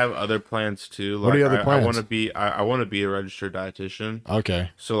have other plans too. Like, What are your other I plans? want to be I want to be a registered dietitian. Okay.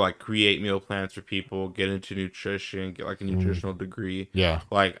 So like create meal plans for people, get into nutrition, get like a nutritional degree. Yeah.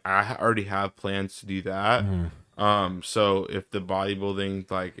 Like I already have plans to do that. Mm-hmm. So if the bodybuilding,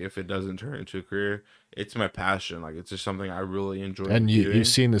 like if it doesn't turn into a career, it's my passion. Like it's just something I really enjoy. And doing. you've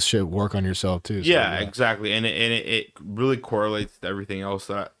seen this shit work on yourself too. So, Yeah, exactly. And it really correlates to everything else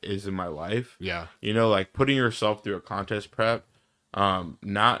that is in my life. Yeah. You know, like putting yourself through a contest prep.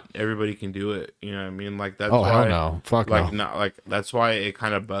 Not everybody can do it. You know what I mean? Like that's Oh why, hell no. Fuck like no. not like that's why it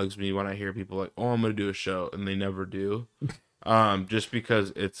kind of bugs me when I hear people like, "Oh, I'm gonna do a show," and they never do. Just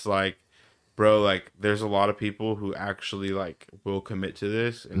because it's like, bro, like there's a lot of people who actually like will commit to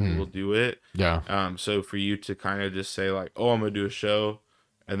this and will do it. Yeah. So for you to kind of just say like, "Oh, I'm gonna do a show,"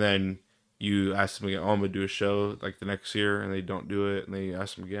 and then you ask them again, "Oh, I'm gonna do a show," like the next year, and they don't do it, and they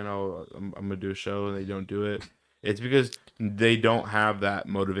ask them again, "Oh, I'm gonna do a show," and they don't do it. It's because they don't have that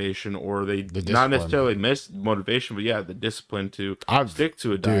motivation, or they not discipline. necessarily miss motivation, but yeah, the discipline to stick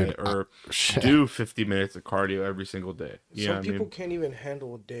to a dude, diet or shit. do 50 minutes of cardio every single day. You know Some what I people mean? can't even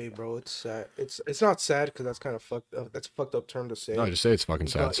handle a day, bro. It's sad. It's not sad because that's kind of fucked up. That's a fucked up term to say. No, just say it's fucking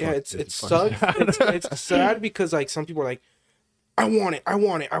sad. But yeah, it fucking sucks. sad. It's sad because like some people are like, I want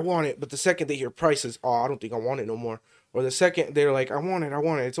it. But the second they hear prices, oh, I don't think I want it no more. Or the second they're like, I want it.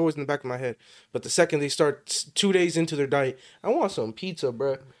 It's always in the back of my head. But the second they start 2 days into their diet, I want some pizza,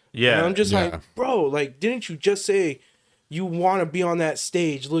 bro. Yeah, And I'm just yeah. like, bro, like, didn't you just say you want to be on that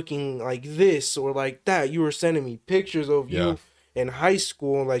stage looking like this or like that. You were sending me pictures of you in high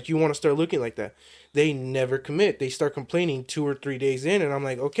school, like you want to start looking like that. They never commit. They start complaining 2 or 3 days in, and I'm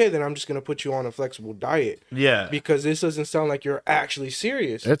like, okay, then I'm just gonna put you on a flexible diet. Yeah, because this doesn't sound like you're actually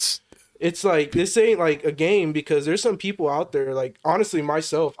serious. It's like this ain't like a game, because there's some people out there, like honestly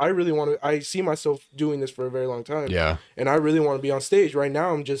myself, I see myself doing this for a very long time. Yeah. And I really want to be on stage. Right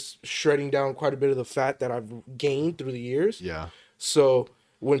now I'm just shredding down quite a bit of the fat that I've gained through the years. Yeah. So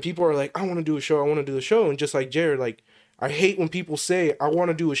when people are like, I want to do a show, and just like Jared, like I hate when people say I want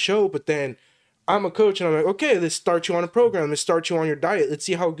to do a show, but then I'm a coach and I'm like, okay, let's start you on a program. Let's start you on your diet. Let's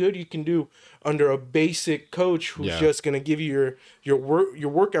see how good you can do under a basic coach who's just gonna give you your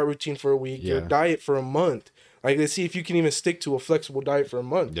workout routine for a week, your diet for a month. Like, let's see if you can even stick to a flexible diet for a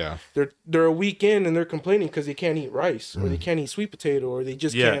month. Yeah. They're a week in and they're complaining because they can't eat rice or they can't eat sweet potato or they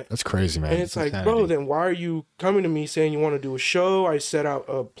just can't. That's crazy, man. And it's like, bro, then why are you coming to me saying you want to do a show? I set out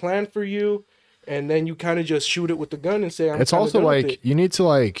a plan for you, and then you kind of just shoot it with the gun and say, it's also like you need to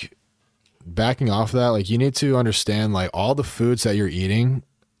like backing off of that, like you need to understand like all the foods that you're eating,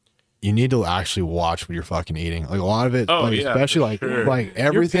 you need to actually watch what you're fucking eating. Like a lot of it, especially like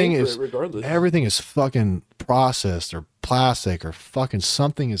everything is fucking processed or plastic or fucking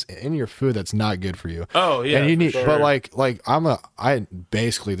something is in your food that's not good for you. Oh yeah, and you need, but like I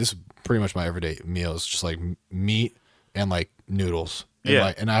basically, this is pretty much my everyday meal is just like meat and like noodles.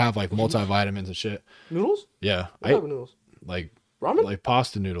 And and I have like multivitamins and shit. Noodles? Yeah, what type of noodles? Like ramen? Like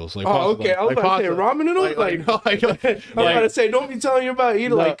pasta noodles. Like pasta, okay. I was about to say ramen noodles. I was about to say, don't be telling you about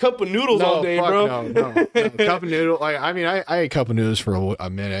eating like cup of noodles all day, bro. No. Cup of noodle. Like I mean, I ate cup of noodles for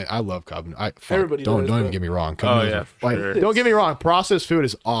a minute. I love cup. Everybody don't does, even get me wrong. Don't get me wrong. Processed food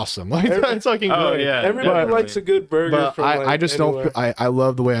is awesome. Like it's fucking great. Yeah, everybody likes a good burger. But I just don't. I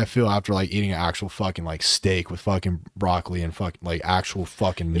love the way I feel after like eating an actual fucking like steak with fucking broccoli and fucking like actual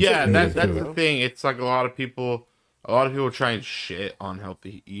fucking that's the thing. It's like a lot of people try and shit on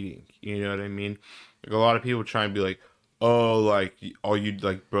healthy eating. You know what I mean? Like a lot of people try and be like, oh, like, oh, you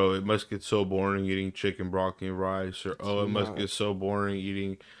like, bro, it must get so boring eating chicken, broccoli, and rice, or oh, it must get so boring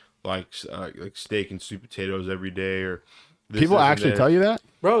eating like steak and sweet potatoes every day, or people actually tell you that,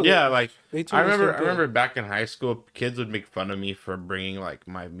 bro. Yeah, like I remember back in high school, kids would make fun of me for bringing like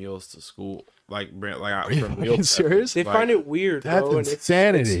my meals to school. Like from meal serious? They find it weird. That's bro,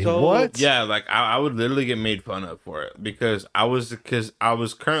 insanity. it's so, what? Yeah, like I would literally get made fun of for it because I was working at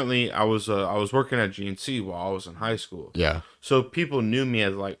GNC while I was in high school. Yeah. So people knew me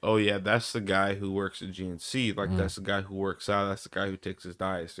as like, oh yeah, that's the guy who works at GNC. Like that's the guy who works out. That's the guy who takes his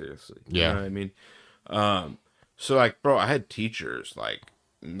diet seriously. You know what I mean? So like, bro, I had teachers like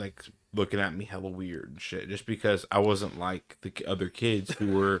looking at me hella weird and shit just because I wasn't like the other kids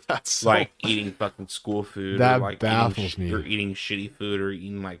who were eating fucking school food. That or, like, baffles me. Or eating shitty food or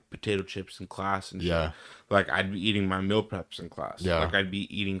eating like potato chips in class and shit. Yeah. Like I'd be eating my meal preps in class. Yeah. Like I'd be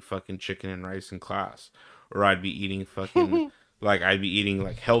eating fucking chicken and rice in class. Or I'd be eating fucking like I'd be eating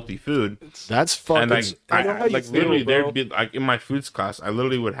like healthy food. That's fucking. And like literally there'd be like in my foods class, I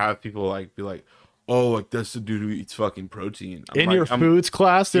literally would have people like be like, oh, like that's the dude who eats fucking protein. Foods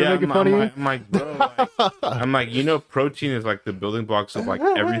class, they're making fun of you. I'm like, bro, I'm like, you know, protein is like the building blocks of like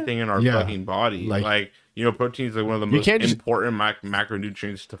everything in our fucking body. Like, you know, protein is like one of the most important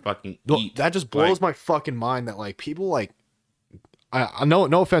macronutrients to fucking eat. That just blows my fucking mind that like people like, I know,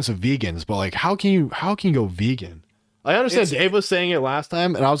 no offense to vegans, but like, how can you go vegan? I understand Dave was saying it last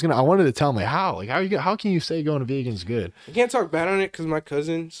time, and I wanted to tell him like how can you say going to vegan is good? I can't talk bad on it because my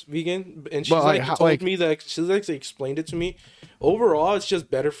cousin's vegan, and she's told me that she's actually explained it to me. Overall, it's just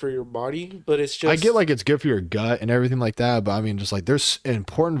better for your body, but it's just I get like it's good for your gut and everything like that, but I mean just like there's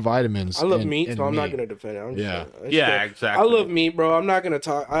important vitamins. I love meat, so I'm not gonna defend it. Exactly. I love meat, bro. I'm not gonna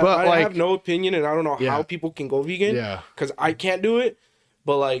talk. I have no opinion, and I don't know how people can go vegan. Yeah, because I can't do it.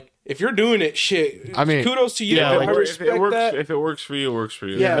 But like, if you're doing it, shit. I mean, kudos to you. Yeah, I respect that. If it works for you, it works for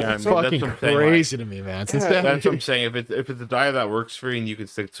you. Yeah, it's fucking crazy to me, man. That's what I'm saying. If it's a diet that works for you and you can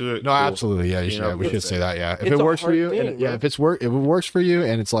stick to it, no, cool. absolutely, yeah, we should say that. Yeah, if it works for you, if it works for you,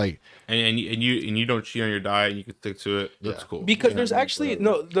 and it's like, and you don't cheat on your diet and you can stick to it, that's cool. Because there's actually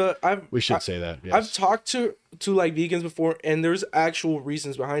we should say that. Yes. I've talked to like vegans before, and there's actual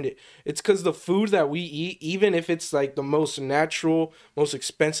reasons behind it. It's because the food that we eat, even if it's like the most natural, most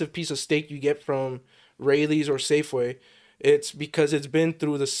expensive piece of steak you get from Rayleigh's or Safeway, it's because it's been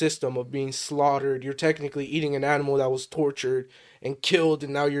through the system of being slaughtered. You're technically eating an animal that was tortured and killed,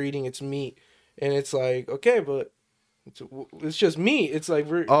 and now you're eating its meat. And it's like, okay, but it's just meat. It's like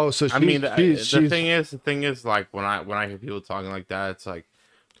the thing is like when I hear people talking like that, it's like,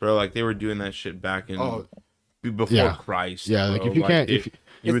 bro, like they were doing that shit back in before Christ. Yeah, bro. like if you can't, if if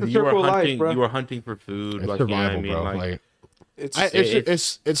you It's the were circle of life, hunting, bro. you were hunting for food. it's Like, survival, you know what I mean? bro. Like,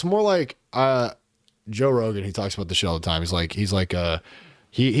 It's more like Joe Rogan. He talks about this shit all the time. He's like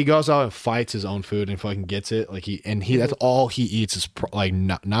he goes out and fights his own food and fucking gets it. Like he that's all he eats is like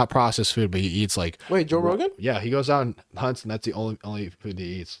not processed food, but he eats like Wait, Joe Rogan? Yeah, he goes out and hunts, and that's the only food he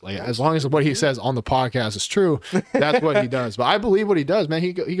eats. Like as long as what he says on the podcast is true, that's what he does. But I believe what he does, man.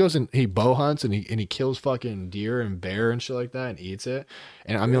 He goes and he bow hunts and he kills fucking deer and bear and shit like that and eats it.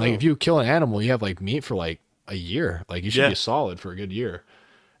 And I mean, like if you kill an animal, you have like meat for like a year. Like you should be solid for a good year.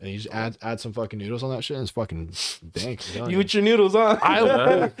 And you just add some fucking noodles on that shit, and it's fucking dank. You with your noodles on?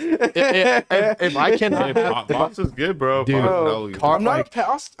 If I can, pasta's good, bro. Dude, I'm not a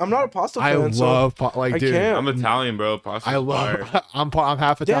pasta fan. I love dude. I'm Italian, bro. Pasta's fire. I'm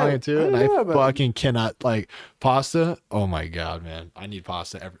half Italian too, and I man. fucking cannot like pasta. Oh my god, man, I need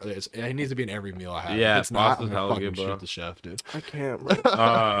pasta. It needs to be in every meal I have. Yeah, if it's not, pasta's I'm gonna hella fucking good, bro. shoot the chef, dude. I can't,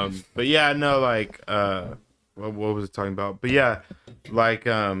 bro. But yeah, no, like, what was it talking about? But yeah, like,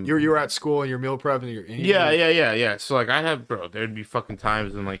 You were at school and you're meal prepping. yeah. So like, there'd be fucking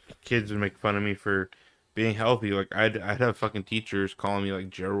times when like kids would make fun of me for being healthy. Like I'd have fucking teachers calling me like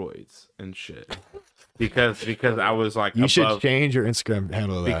geroids and shit because I was like You above, should change your Instagram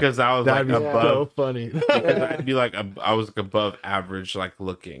handle. because I was that'd like be above. so funny. Because I'd be like, I was like above average, like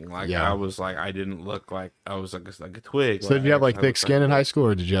looking, like Yeah. I was like, I didn't look like I was like a twig. So did you have like I thick looked skin in high school,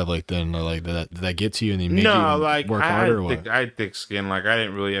 or did you have like then like did that get to you and they made No, you like work I harder or what? I had thick skin. Like I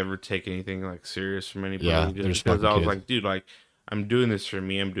didn't really ever take anything like serious from anybody. Yeah, they're just because I fucking was kids. like, dude, like I'm doing this for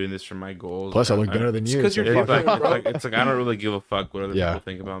me. I'm doing this for my goals. Plus, I look Like, better than you. because you're It's fucking, bro. it's like I don't really give a fuck what other Yeah. people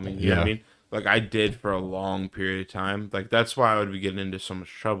think about me. You know what I mean? Like I did for a long period of time. Like that's why I would be getting into so much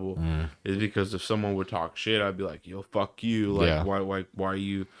trouble. Is because if someone would talk shit, I'd be like, "Yo, fuck you!" Like Yeah. why are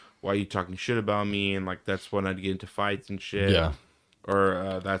you talking shit about me? And like that's when I'd get into fights and shit. Yeah.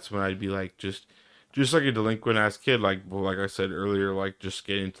 Or that's when I'd be like just like a delinquent ass kid. Like like I said earlier, like just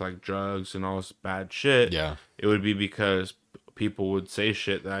getting into like drugs and all this bad shit. Yeah. It would be because people would say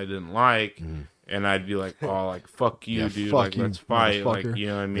shit that I didn't like. And I'd be like, oh, like, fuck you, Yeah, dude. fuck Like, you, let's fight. Like, motherfucker. you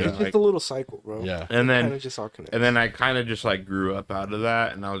know what I mean? It's Like, just a little cycle, bro. Yeah. and then Kind of just all connected. and then I kind of just like grew up out of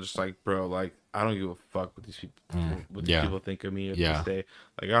that, and I was just like, bro, like I don't give a fuck what these people, Yeah. people think of me at Yeah. this day.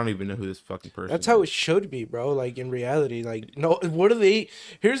 Like I don't even know who this fucking person. That's how is. it should be, bro. Like in reality, like no. What are they?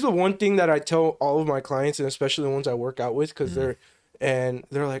 Here's the one thing that I tell all of my clients, and especially the ones I work out with, because they're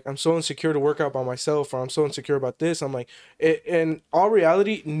like, I'm so insecure to work out by myself, or I'm so insecure about this. I'm like, in all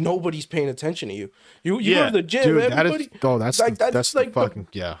reality, nobody's paying attention to you. You go Yeah. to the gym, Dude, everybody. that's like, that's the like the fucking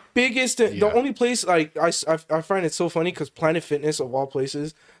yeah. biggest the only place like I find it so funny because Planet Fitness of all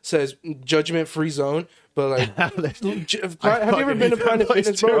places says judgment free zone, but like have you ever been to Planet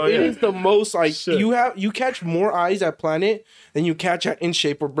Fitness, bro? Oh, It yeah. is the most like Shit. you catch more eyes at Planet than you catch at In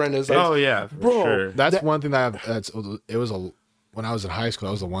Shape or Brenda's. Like, Oh yeah, for Bro, sure. That's one thing that it was when I was in high school,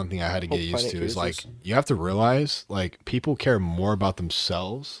 that was the one thing I had to get Oh, used Planet to. Is like Fitness. you have to realize like people care more about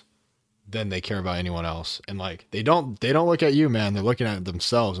themselves than they care about anyone else, and like they don't look at you, man. They're looking at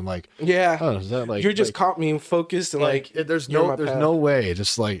themselves and like, yeah, oh, is that like you're just like, caught me focused and like there's you're my there's path. no way.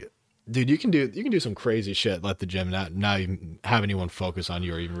 Just like, dude, you can do some crazy shit at the gym, not even have anyone focus on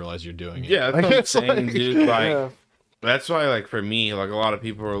you or even realize you're doing it. Yeah, that's Like, what I'm it's saying, like- dude. Like Yeah. that's why, like for me, like a lot of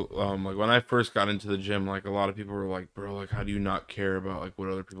people are like when I first got into the gym, like a lot of people were like, bro, like how do you not care about like what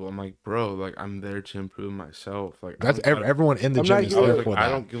other people? I'm like, bro, like I'm there to improve myself. Like That's I don't- everyone in the I'm gym not is I was there like, for I that.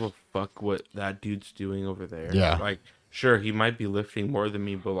 don't give a fuck what that dude's doing over there. Yeah. Like, sure, he might be lifting more than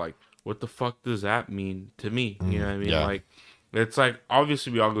me, but like, what the fuck does that mean to me? You know what I mean? yeah. Like, it's like,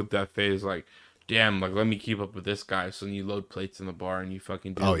 obviously, we all go through that phase, like, damn, like, let me keep up with this guy. So then you load plates in the bar and you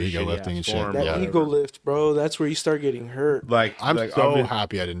fucking do Oh, the ego shitty lifting ass and shit. form, that Yeah. whatever. ego lift, bro. That's where you start getting hurt. Like, I'm like, so obvi-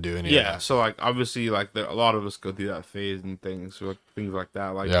 happy I didn't do any of Yeah, that. so like obviously like a lot of us go through that phase and things, so, like, things like that.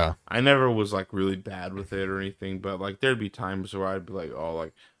 Like Yeah. I never was like really bad with it or anything, but like there'd be times where I'd be like, oh,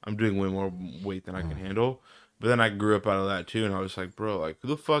 like I'm doing way more weight than I can handle. But then I grew up out of that too, and I was like, bro, like who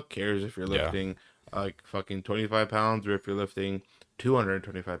the fuck cares if you're Yeah. lifting like fucking 25 pounds or if you're lifting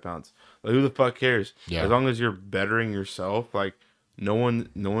 225 pounds? Like who the fuck cares? Yeah. As long as you're bettering yourself, like no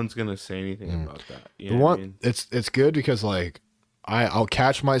one's gonna say anything about that. You The know what I one mean? it's good because like I'll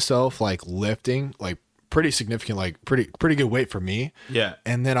catch myself like lifting like pretty significant, like pretty good weight for me. Yeah.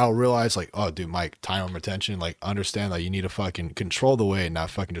 And then I'll realize like, oh dude, Mike, time and retention, like understand that you need to fucking control the weight and not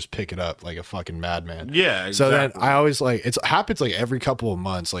fucking just pick it up like a fucking madman. Yeah. So then exactly. I always like it happens like every couple of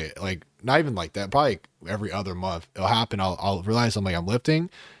months, like not even like that, probably every other month it'll happen. I'll realize I'm lifting,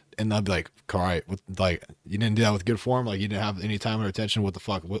 and I'll be like, all right, like you didn't do that with good form, like you didn't have any time or attention. What the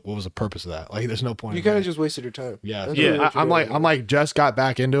fuck? What was the purpose of that? Like, there's no point. You kind of just wasted your time. Yeah, That's Yeah. really what you're doing. I'm like just got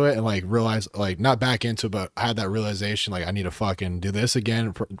back into it and like realized, like not back into it, but I had that realization like I need to fucking do this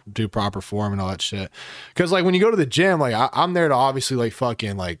again, do proper form and all that shit. Because like when you go to the gym, like I'm there to obviously like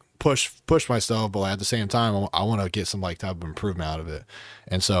fucking like push myself, but like, at the same time I want to get some like type of improvement out of it.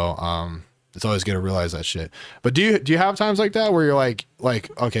 And so it's always good to realize that shit. But do you have times like that where you're like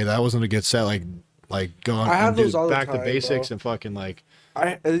okay, that wasn't a good set, like going I have and do those all the back to time, basics bro. and fucking like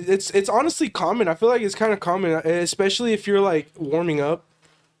It's honestly common. I feel like it's kind of common, especially if you're like warming up.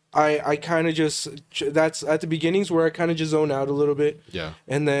 I kind of just, that's at the beginnings where I kind of just zone out a little bit. yeah.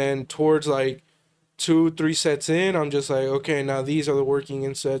 And then towards like 2-3 sets in, I'm just like, okay, now these are the working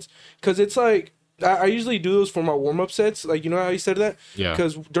in sets. Because it's like, I usually do those for my warm-up sets. Like, you know how you said that? Yeah.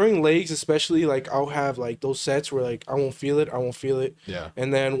 Because during legs especially, like, I'll have like those sets where like I won't feel it. Yeah.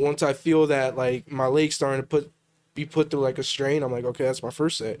 And then once I feel that like my legs starting to be put through like a strain, I'm like, okay, that's my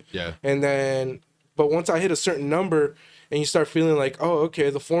first set. Yeah. And then, but once I hit a certain number and you start feeling like, oh,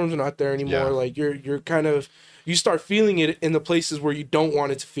 okay, the form's not there anymore. Yeah. Like you're kind of, you start feeling it in the places where you don't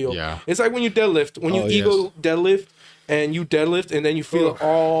want it to feel. Yeah. It's like when you deadlift, when you ego deadlift and you deadlift and then you feel it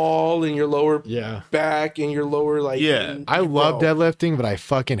all in your lower Yeah. back and your lower like. Yeah. I love deadlifting, but I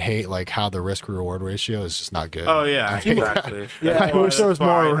fucking hate like how the risk reward ratio is just not good. Oh yeah, exactly. I wish there was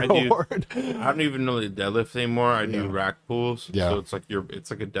more I do- reward. I don't even really deadlift anymore. I do rack pulls. Yeah. So it's like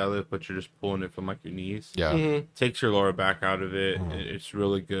it's like a deadlift, but you're just pulling it from like your knees. Yeah. Mm-hmm. Takes your lower back out of it. It's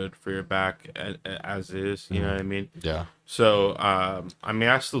really good for your back as is. You know what I mean? Yeah. So I mean,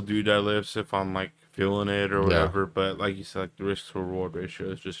 I still do deadlifts if I'm like feeling it or whatever. But like you said, like the risk to reward ratio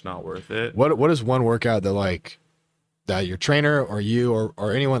is just not worth it. What is one workout that like that your trainer or you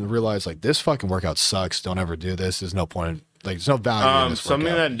or anyone realize like this fucking workout sucks? Don't ever do this. There's no point. Like there's no value in this Something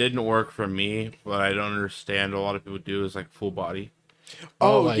workout. that didn't work for me, but I don't understand a lot of people do is like full body.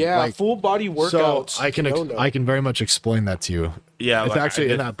 Oh, like- yeah, like- full body workouts. So I can No. I can very much explain that to you. Yeah, It's like, actually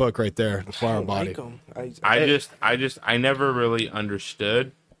I in just- that book right there, the I flower don't body. like 'em. I never really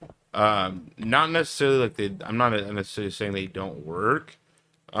understood. Not necessarily like I'm not necessarily saying they don't work.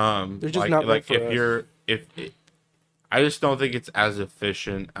 They're just like, not like meant for if us. you're I just don't think it's as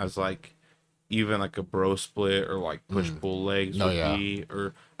efficient as like even like a bro split or like push pull legs No, would yeah. be,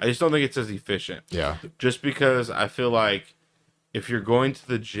 or I just don't think it's as efficient. Yeah. Just because I feel like if you're going to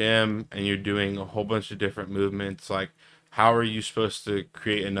the gym and you're doing a whole bunch of different movements, like how are you supposed to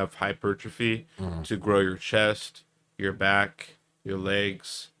create enough hypertrophy to grow your chest, your back, your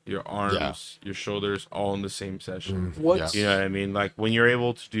legs, your arms, your shoulders all in the same session? What's You know what I mean? Like when you're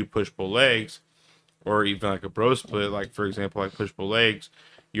able to do push pull legs or even like a bro split, like for example, like push pull legs,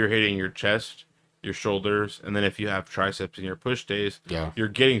 you're hitting your chest, your shoulders, and then if you have triceps in your push days, you're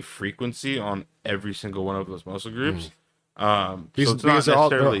getting frequency on every single one of those muscle groups. So it's not Because they're all-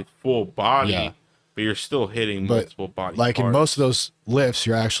 necessarily full body, Yeah. but you're still hitting But, multiple body Like in parts. most of those lifts,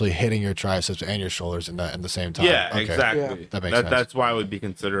 you're actually hitting your triceps and your shoulders in the same time. Yeah, Okay. exactly. Yeah. That makes sense. That's why it would be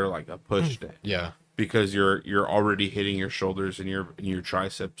considered like a push day. Yeah. Because you're already hitting your shoulders and your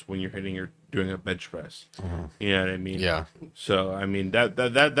triceps when you're doing a bench press. You know what I mean? Yeah. So I mean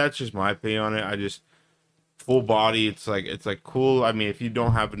that's just my opinion on it. I just full body. It's like cool. I mean, if you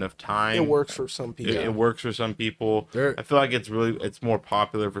don't have enough time, it works for some people. It works for some people. I feel like it's more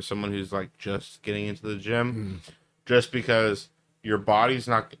popular for someone who's like just getting into the gym, just because your body's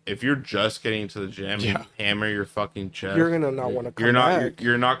not. If you're just getting into the gym, and hammer your fucking chest, You're gonna not want to come you're not back.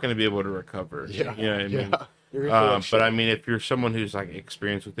 you're not going to be able to recover. Yeah. You know what I mean? You're gonna feel like shit. But I mean, if you're someone who's like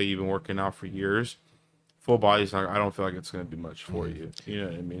experienced with it, you've been working out for years, full body's not. I don't feel like it's going to be much for you. You know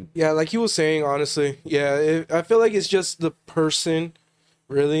what I mean? Yeah, like he was saying, honestly, I feel like it's just the person,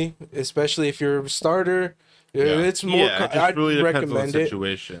 really, especially if you're a starter. It's more. Yeah, it just I'd really depends on the recommend it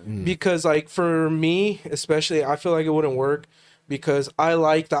situation. because, like, for me, especially, I feel like it wouldn't work because I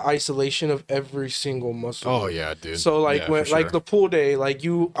like the isolation of every single muscle. Oh yeah, dude. So like Yeah, when for like sure. the pull day, like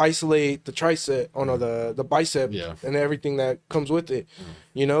you isolate the tricep, the bicep, Yeah. and everything that comes with it,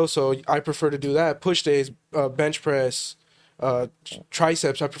 you know. So I prefer to do that. Push days, bench press,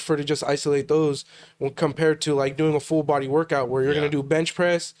 triceps. I prefer to just isolate those when compared to like doing a full body workout where you're gonna do bench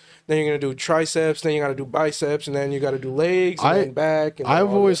press, then you're gonna do triceps, then you gotta do biceps, and then you gotta do legs and then back. And then I've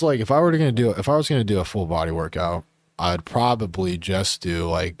all always that. like if I was gonna do a full body workout, I'd probably just do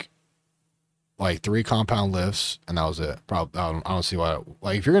like 3 compound lifts and that was it. Probably I don't see why.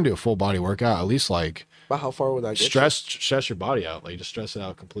 Like if you're gonna do a full body workout, at least like But how far would that get? You? stress your body out. Like just stress it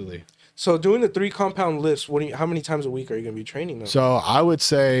out completely. So doing the 3 compound lifts, how many times a week are you gonna be training them? So I would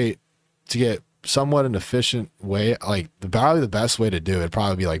say to get somewhat an efficient way, like probably the best way to do it would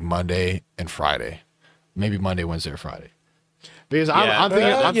probably be like Monday and Friday, maybe Monday, Wednesday, or Friday. Because I'm thinking,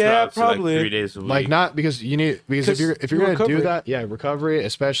 yeah, up to, like, probably 3 days a week. like not because you need because if you're gonna recovery. do that, yeah, recovery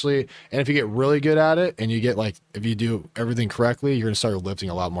especially, and if you get really good at it and you get like if you do everything correctly, you're gonna start lifting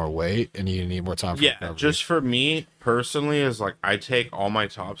a lot more weight and you need more time for recovery. Just for me personally is like I take all my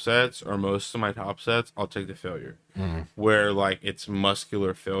top sets or most of my top sets, I'll take the failure, where like it's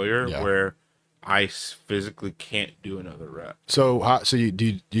muscular failure, where I physically can't do another rep. So so you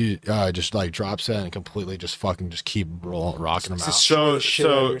just like drop set and completely just fucking just keep rocking them out.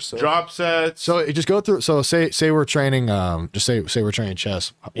 So drop sets. So it just go through. So say we're training. Just say we're training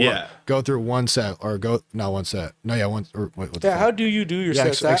chest. Go through one set or go not one set. No, yeah, one. Or what the fuck? How do you do your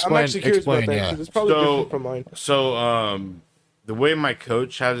sets? I'm actually curious about that because it's probably different from mine. So the way my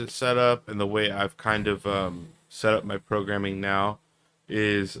coach has it set up and the way I've kind of set up my programming now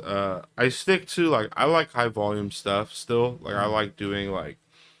is I stick to like I like high volume stuff still. Like I like doing like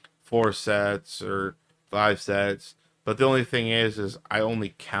 4 sets or 5 sets. But the only thing is I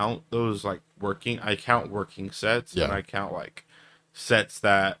only count those like I count working sets and I count like sets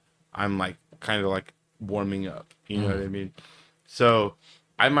that I'm like kind of like warming up. You know what I mean? So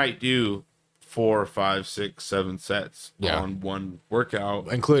I might do 4, 5, 6, 7 sets on one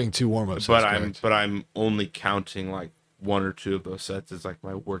workout, including 2 warm-up sets. But I'm only counting like 1 or 2 of those sets as like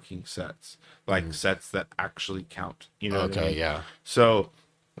my working sets, like sets that actually count. You know? Okay, what I mean? yeah. So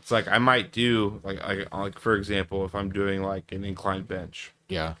it's like I might do like for example, if I'm doing like an incline bench,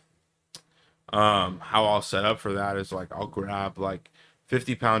 how I'll set up for that is like I'll grab like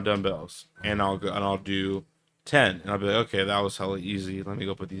 50-pound dumbbells and I'll do 10 and I'll be like, okay, that was hella easy. Let me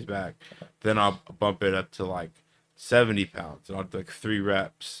go put these back. Then I'll bump it up to like 70 pounds and I'll do like 3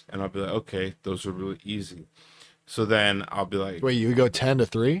 reps and I'll be like, okay, those are really easy. So then I'll be like, wait, you go 10 to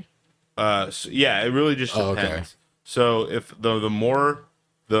 3? So yeah, it really just depends. Okay. So if the more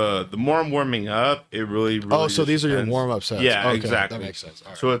I'm warming up, it really so these are your warm up sets. Yeah, okay, exactly. That makes sense. All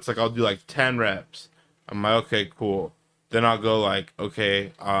right. So it's like I'll do like 10 reps. I'm like, okay, cool. Then I'll go like,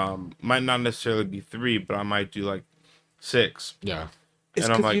 okay, might not necessarily be 3, but I might do like 6. Yeah.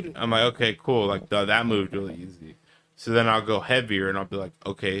 And I'm like, okay, cool. Like that moved really easy. So then I'll go heavier and I'll be like,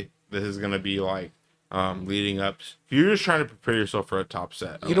 okay, this is gonna be like leading up. You're just trying to prepare yourself for a top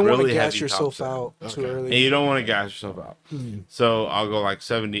set. You don't want to gas yourself out too early. And you don't want to gas yourself out. So I'll go like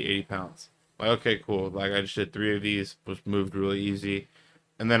 70, 80 pounds. Like, okay, cool. Like I just did 3 of these, was moved really easy.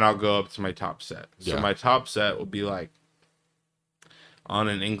 And then I'll go up to my top set. So my top set will be like on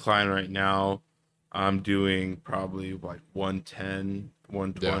an incline right now. I'm doing probably like 110,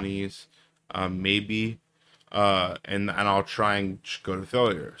 120s, maybe. And I'll try and go to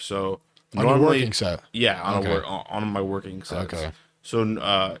failure. So on your working set. Yeah, on my working sets. Okay.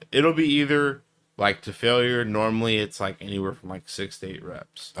 So it'll be either like to failure. Normally it's like anywhere from like 6 to 8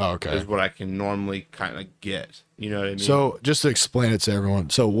 reps. Oh, okay. Is what I can normally kind of get. You know what I mean? So just to explain it to everyone.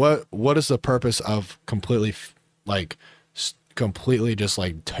 So what is the purpose of completely just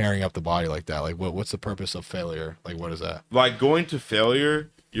like tearing up the body like that? Like what's the purpose of failure? Like what is that? Like going to failure,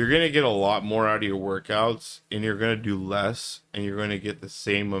 you're going to get a lot more out of your workouts and you're going to do less and you're going to get the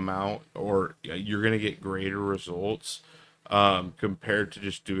same amount or you're going to get greater results compared to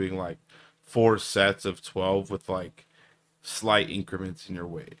just doing like 4 sets of 12 with like slight increments in your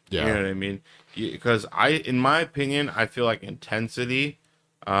weight. Yeah. You know what I mean? Because in my opinion, I feel like intensity,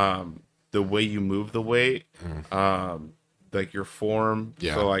 the way you move the weight, like your form.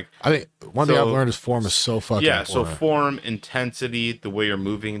 Yeah. So like I think one thing I've learned is form is so fucking important. So form, intensity, the way you're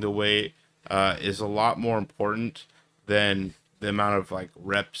moving the weight is a lot more important than the amount of like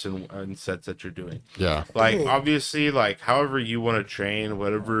reps and sets that you're doing. Yeah. Like obviously like however you want to train,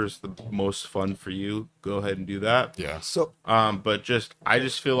 whatever is the most fun for you, go ahead and do that. Yeah. So but I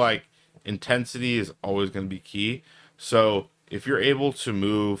just feel like intensity is always going to be key. So if you're able to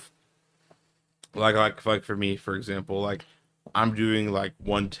move like for me, for example, like I'm doing like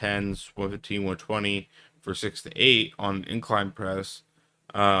 110s, 115, 120 for 6 to 8 on incline press.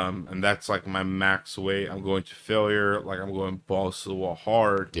 And that's like my max weight. I'm going to failure. Like I'm going balls to the wall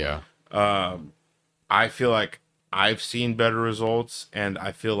hard. Yeah. I feel like I've seen better results and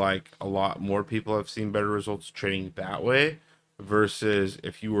I feel like a lot more people have seen better results training that way versus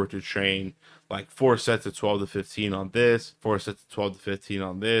if you were to train like 4 sets of 12 to 15 on this, 4 sets of 12 to 15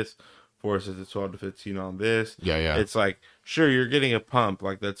 on this, 4 sets of 12 to 15 on this. Yeah. It's like, sure, you're getting a pump.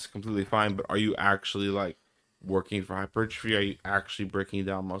 Like, that's completely fine. But are you actually, like, working for hypertrophy? Are you actually breaking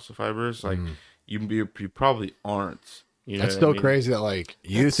down muscle fibers? Like, you probably aren't. You know that's still crazy that, like,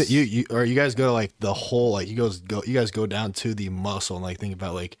 you guys go to, like, the whole, like, you guys go down to the muscle and, like, think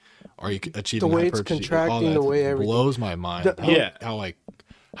about, like, are you achieving the way it's hypertrophy? contracting, the way everything blows my mind.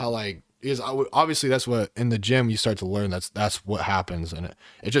 How is obviously that's what in the gym you start to learn. That's what happens, and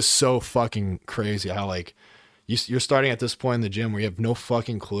it's just so fucking crazy how like you're starting at this point in the gym where you have no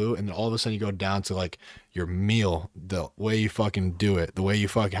fucking clue, and then all of a sudden you go down to like your meal, the way you fucking do it, the way you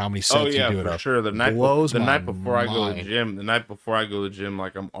fucking how many sets you do it. For sure. The night before I go to the gym,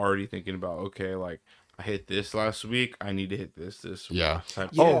 like I'm already thinking about, okay, like I hit this last week, I need to hit this week. Yeah.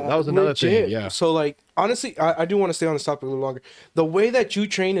 Yeah, that was another legit. thing. Yeah. So like honestly, I do want to stay on this topic a little longer. The way that you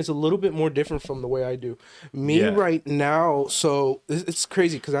train is a little bit more different from the way I do. Me right now, so it's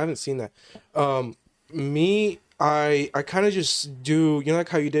crazy because I haven't seen that. I kind of just do, you know, like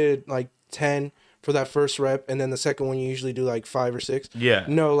how you did like 10 for that first rep, and then the second one you usually do like 5 or 6. Yeah.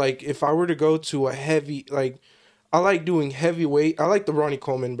 No, like if I were to go to a heavy, like I like doing heavy weight. I like the Ronnie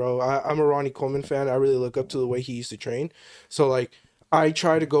Coleman, bro. I'm a Ronnie Coleman fan. I really look up to the way he used to train. So like I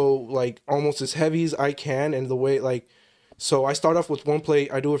try to go like almost as heavy as I can, and the way like, so I start off with one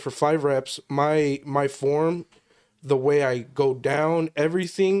plate. I do it for 5 reps. My form, the way I go down,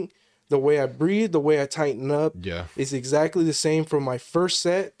 everything, the way I breathe, the way I tighten up, is exactly the same from my first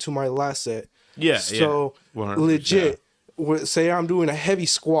set to my last set. Yeah. So legit, say I'm doing a heavy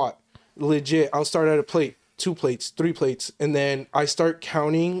squat, legit, I'll start at a plate, 2 plates, 3 plates, and then I start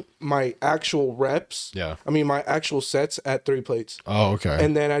counting my actual reps. Yeah. I mean my actual sets at 3 plates. Oh, okay.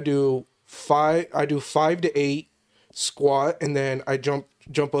 And then I do 5 to 8 squat, and then I jump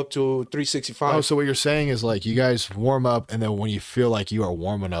up to 365. Oh, so what you're saying is like you guys warm up, and then when you feel like you are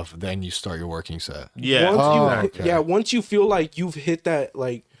warm enough, then you start your working set. Yeah. Once you feel like you've hit that,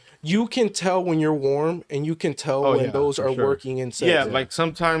 like you can tell when you're warm, and you can tell when those are working in sets. Yeah, like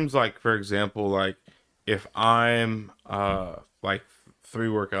sometimes, like for example, like if I'm like 3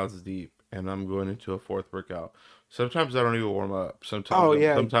 workouts deep and I'm going into a 4th workout, sometimes I don't even warm up.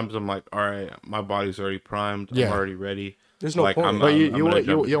 Sometimes I'm like, all right, my body's already primed. I'm already ready. There's no like, point. But you want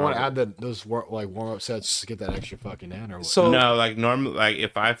to add those warm up sets to get that extra fucking in, or what? So no, like normally, like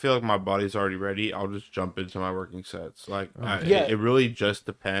if I feel like my body's already ready, I'll just jump into my working sets. Like it really just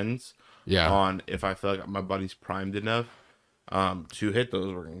depends on if I feel like my body's primed enough to hit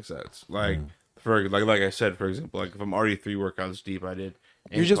those working sets. Like like I said, for example, like if I'm already 3 workouts deep, I did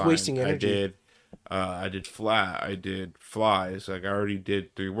incline, you're just wasting energy. I did flat, I did flies, like I already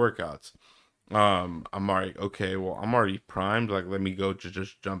did 3 workouts. I'm already okay, well I'm already primed, like let me go to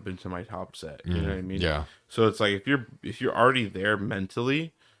just jump into my top set. You know what I mean? Yeah. So it's like if you're already there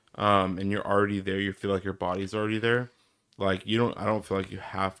mentally, and you're already there, you feel like your body's already there, like I don't feel like you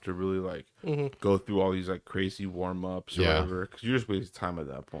have to really like go through all these like crazy warm-ups or whatever, because you're just wasting time at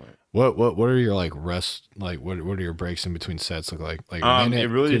that point. What are your like rest, like what are your breaks in between sets look like? Like it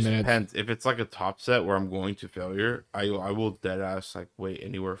really just depends. If it's like a top set where I'm going to failure, I will dead ass like wait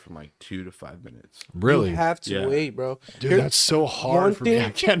anywhere from like 2 to 5 minutes. Really? You have to wait, bro. Dude, that's so hard for me. I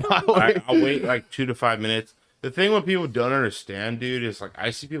cannot wait. I'll wait like 2 to 5 minutes. The thing what people don't understand, dude, is like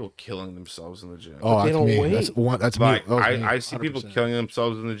I see people killing themselves in the gym. Oh, they don't me. wait. That's like me. I see people killing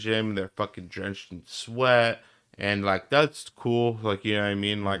themselves in the gym, and they're fucking drenched in sweat, and like that's cool. Like, you know what I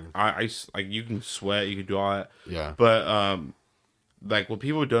mean? Like I like you can sweat, you can do all that. Yeah. But like what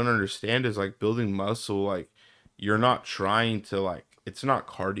people don't understand is like building muscle. Like you're not trying to like. It's not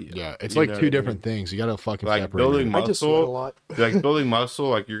cardio. Yeah, it's like 2 different things. You gotta fucking like separate building it. muscle. I just sweat a lot. Like building muscle,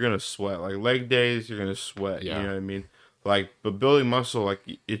 like you're gonna sweat. Like leg days, you're gonna sweat. Yeah. You know what I mean? Like, but building muscle, like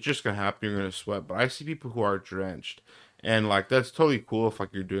it's just gonna happen. You're gonna sweat. But I see people who are drenched, and like that's totally cool if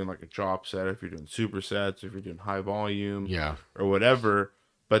like you're doing like a drop set, if you're doing supersets, if you're doing high volume, or whatever.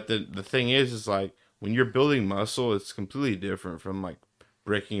 But the thing is like when you're building muscle, it's completely different from like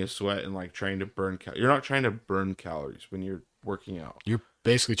breaking a sweat and like trying to burn. You're not trying to burn calories when you're working out. You're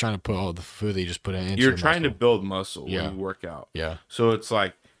basically trying to put all the food that you just put in. You're trying to build muscle when you work out. Yeah. So it's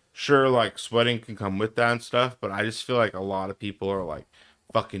like, sure, like sweating can come with that and stuff, but I just feel like a lot of people are like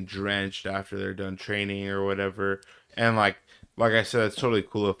fucking drenched after they're done training or whatever. And like I said, it's totally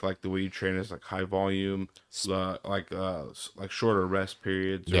cool if like the way you train is like high volume, like shorter rest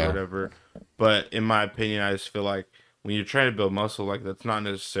periods or whatever. But in my opinion, I just feel like when you're trying to build muscle, like that's not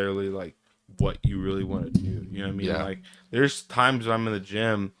necessarily like what you really want to do. You know what I mean? Yeah. Like there's times when I'm in the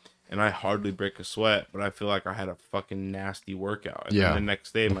gym and I hardly break a sweat, but I feel like I had a fucking nasty workout. And then the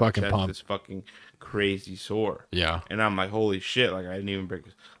next day my chest is fucking crazy sore. Yeah. And I'm like, holy shit, like I didn't even break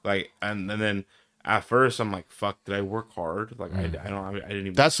like and then at first I'm like, fuck, did I work hard? Like I didn't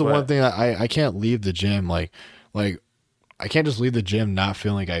even That's sweat. the one thing I can't leave the gym like I can't just leave the gym not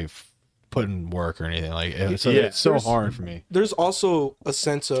feeling like I've put in work or anything. Like it's so hard for me. There's also a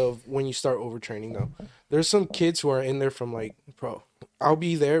sense of when you start overtraining though. There's some kids who are in there from like, bro, I'll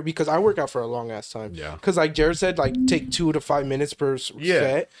be there because I work out for a long ass time. Yeah. Because like Jared said, like take 2 to 5 minutes per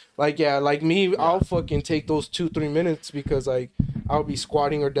set. Like like me, I'll fucking take those 2-3 minutes because like I'll be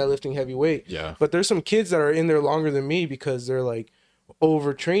squatting or deadlifting heavy weight. Yeah. But there's some kids that are in there longer than me because they're like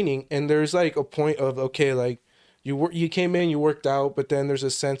overtraining, and there's like a point of okay, like you came in, you worked out, but then there's a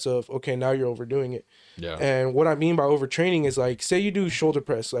sense of okay, now you're overdoing it. Yeah. And what I mean by overtraining is like say you do shoulder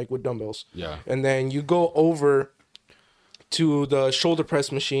press like with dumbbells. Yeah. And then you go over to the shoulder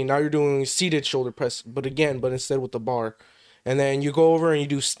press machine. Now you're doing seated shoulder press, but instead with the bar. And then you go over and you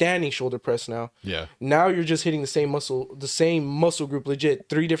do standing shoulder press now. Yeah. Now you're just hitting the same muscle group legit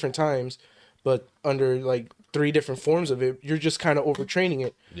 3 different times, but under like 3 different forms of it. You're just kind of overtraining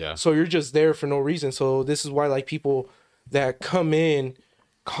it. Yeah. So you're just there for no reason. So this is why like people that come in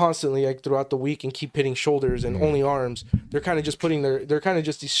constantly like throughout the week and keep hitting shoulders and only arms, they're kind of just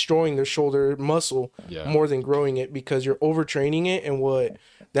destroying their shoulder muscle more than growing it, because you're overtraining it, and what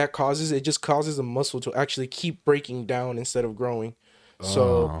that causes, it just causes the muscle to actually keep breaking down instead of growing.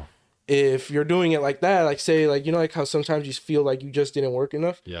 So if you're doing it like that, like say like like how sometimes you feel like you just didn't work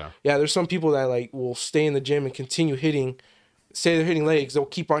enough, there's some people that like will stay in the gym and continue hitting, say they're hitting legs, they'll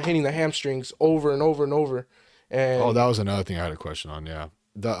keep on hitting the hamstrings over and over and over. And that was another thing I had a question on.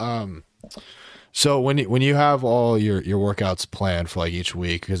 So when you have all your workouts planned for like each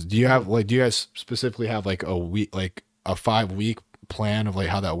week, because do you guys specifically have like a week, like a 5-week plan of like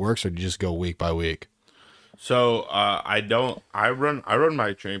how that works, or do you just go week by week? So I run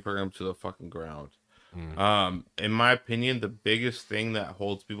my training program to the fucking ground. In my opinion, the biggest thing that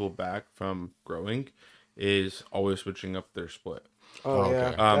holds people back from growing is always switching up their split.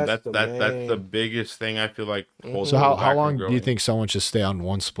 That's the biggest thing I feel like holds. So how long do you think someone should stay on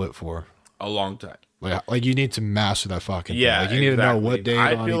one split for? A long time. Like you need to master that fucking thing. Like you need to know what day.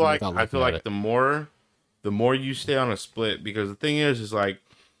 I feel like the more you stay on a split, because the thing is like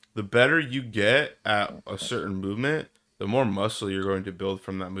the better you get at a certain movement, the more muscle you're going to build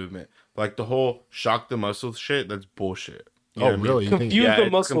from that movement. Like the whole shock the muscle shit, that's bullshit. You know what really? I mean? Confuse the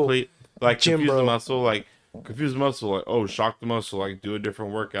muscle. Confuse the muscle, like shock the muscle, like do a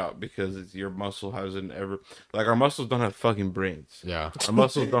different workout because your muscle hasn't ever, like our muscles don't have fucking brains. Yeah. Our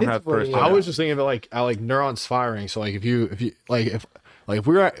muscles don't have personality. I was just thinking of it like neurons firing. So like if we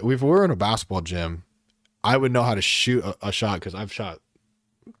were in a basketball gym, I would know how to shoot a shot because I've shot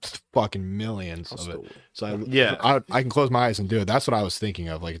fucking millions of it. So I can close my eyes and do it. That's what I was thinking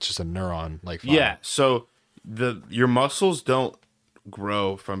of. Like it's just a neuron like fire. Yeah. So your muscles don't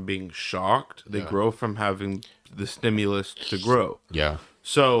grow from being shocked. They grow from having the stimulus to grow. Yeah.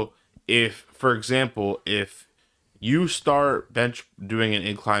 So if, for example, if you start doing an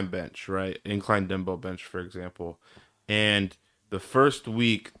incline bench, right? Incline dumbbell bench, for example, and the first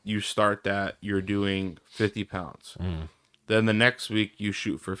week you start that, you're doing 50 pounds. Then the next week you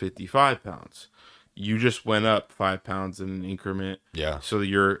shoot for 55 pounds. You just went up 5 pounds in an increment. Yeah. So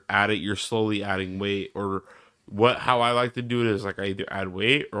you're slowly adding weight, or how I like to do it is like I either add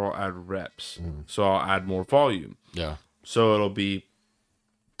weight or I'll add reps. So I'll add more volume. Yeah. So it'll be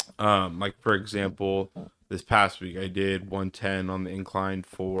like for example, this past week I did 110 on the incline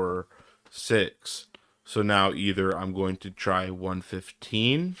for 6. So now either I'm going to try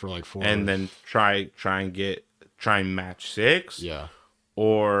 115 for like 4 and then try and match 6. Yeah.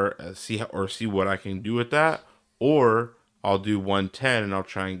 Or see what I can do with that, or I'll do 110 and I'll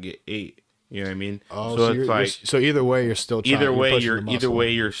try and get 8. You know what I mean? Oh, so it's like either way you're still trying, either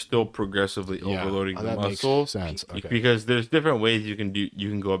way you're still progressively overloading the muscle. Makes sense. Okay. Because there's different ways you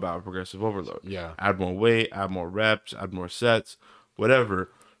can go about progressive overload. Yeah. Add more weight, add more reps, add more sets, whatever.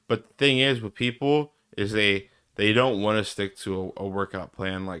 But the thing is with people is they don't want to stick to a workout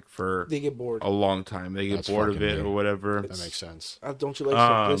plan like for they get bored a long time. They get bored of it or whatever. That makes sense. Don't you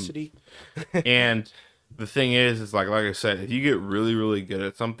like simplicity? And the thing is like I said, if you get really, really good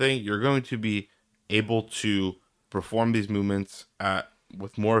at something, you're going to be able to perform these movements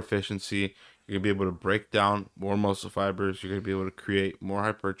with more efficiency. You're going to be able to break down more muscle fibers. You're going to be able to create more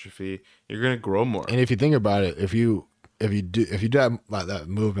hypertrophy. You're going to grow more. And if you think about it, if you do that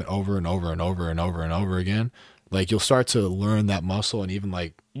movement over and over and over and over and over again, like you'll start to learn that muscle and even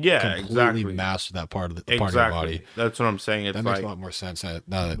like completely master that part of the part of your body. That's what I'm saying. That makes a lot more sense now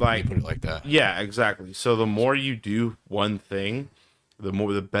that you put it like that. Yeah, exactly. So the more you do one thing, the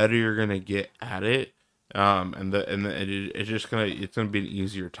better you're gonna get at it. It's gonna be an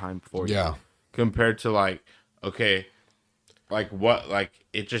easier time for you. Yeah. Compared to I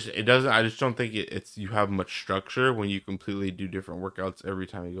just don't think it's you have much structure when you completely do different workouts every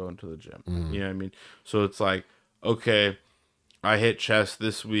time you go into the gym. You know what I mean? So it's like, okay, I hit chest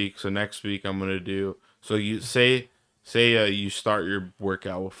this week, so next week I'm gonna do. So you say say you start your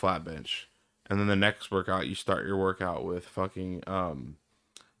workout with flat bench, and then the next workout you start your workout with fucking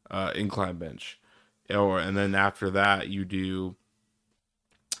incline bench, and then after that you do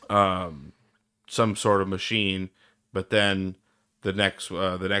some sort of machine, but then the next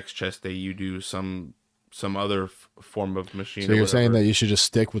chest day you do some other form of machine. So you're saying that you should just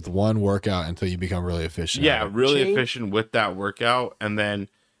stick with one workout until you become really efficient. Yeah, really efficient with that workout, and then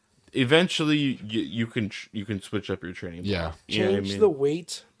eventually you can switch up your training. Yeah, change the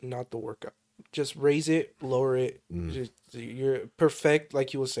weight, not the workout. Just raise it, lower it. Just, you're perfect,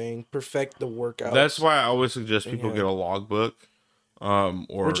 like you were saying. Perfect the workout. That's why I always suggest people get a logbook,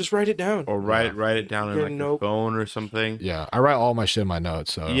 or just write it down, or write it down in like your phone or something. Yeah, I write all my shit in my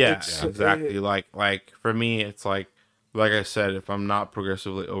notes. So yeah, exactly. Like for me, it's like I said, if I'm not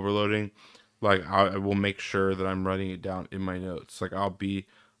progressively overloading, like I will make sure that I'm writing it down in my notes. Like I'll be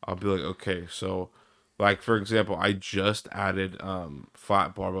like, okay, so. Like, for example, I just added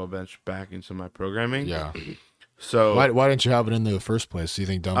flat barbell bench back into my programming. Yeah. So why didn't you have it in the first place? Do you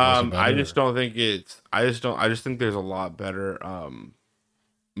think dumbbells are better? I just don't think it's. I just think there's a lot better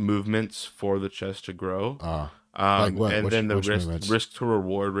movements for the chest to grow. Like what? And then the risk to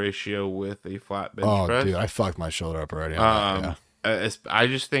reward ratio with a flat bench press. Oh, dude, I fucked my shoulder up already. I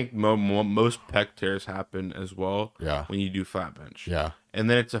just think most pec tears happen as well. Yeah. When you do flat bench. Yeah. And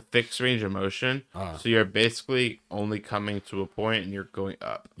then it's a fixed range of motion, so you're basically only coming to a point and you're going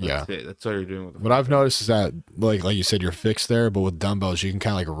up. That's it. That's all you're doing with it. What I've noticed is that, like you said, you're fixed there, but with dumbbells, you can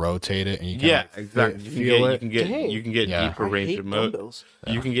kind of like rotate it and you can exactly. You can get deeper range of motion.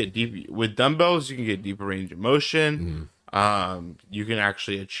 You can get deep with dumbbells. You can get deeper range of motion. You can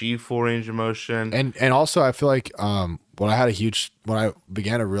actually achieve full range of motion. And also, I feel like what I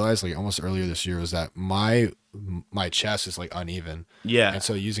began to realize like almost earlier this year was that my chest is like uneven. Yeah. And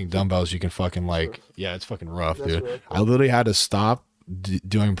so using dumbbells, you can fucking it's fucking rough, dude. Rough. I literally had to stop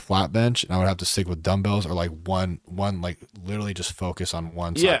doing flat bench, and I would have to stick with dumbbells or like one like literally just focus on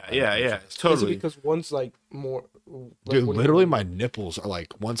one side. Yeah, totally. Because one's like more. Dude, literally my nipples are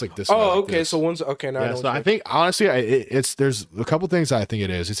like one's like this. Oh, like okay. this. So one's okay. Now So I think honestly, there's a couple things I think it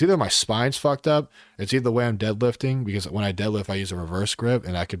is. It's either my spine's fucked up. It's either the way I'm deadlifting, because when I deadlift, I use a reverse grip,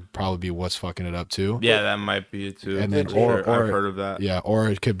 and that could probably be what's fucking it up too. Yeah, that might be it too. And then or I've heard of that. Yeah, or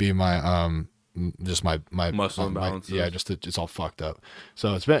it could be my just my muscle imbalances. It's all fucked up.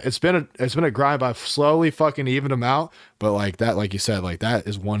 So it's been a grind, but I've slowly fucking evened them out. But like that, like you said, like that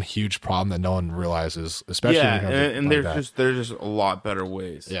is one huge problem that no one realizes, especially and there's just a lot better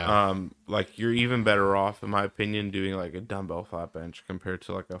ways. Yeah. Like you're even better off, in my opinion, doing like a dumbbell flat bench compared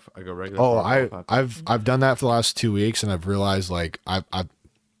to like a regular. Oh, I've done that for the last 2 weeks, and I've realized like I've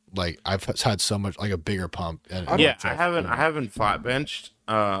had so much like a bigger pump. And I haven't flat benched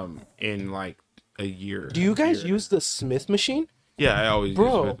in like a year. Do you guys use the Smith machine? Yeah, I always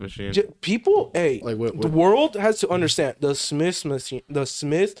use Smith machine. People, what? The world has to understand the Smith machine. The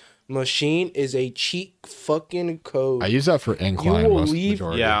Smith machine is a cheat fucking code. I use that for incline.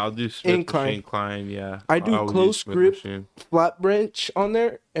 Yeah, I'll do Smith incline. Yeah, I do close grip flat bench on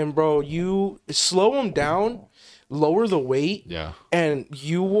there, and bro, you slow them down. Lower the weight, and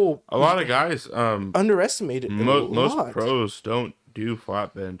you will. A lot of guys underestimate it. Most pros don't do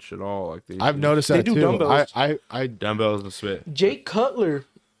flat bench at all. Like I've noticed that they do too. Dumbbells. I dumbbells and Smith. Jake Cutler,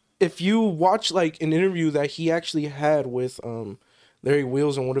 if you watch like an interview that he actually had with Larry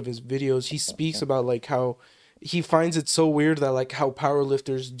Wheels in one of his videos, he speaks about like how he finds it so weird that like how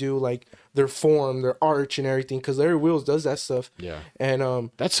powerlifters do like their form, their arch, and everything, because Larry Wheels does that stuff. Yeah,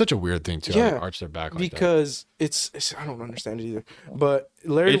 and that's such a weird thing too. Yeah, like arch their back like because that. it's I don't understand it either. But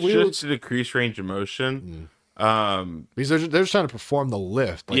Larry Wheels, it's just to decrease range of motion. Because they're just trying to perform the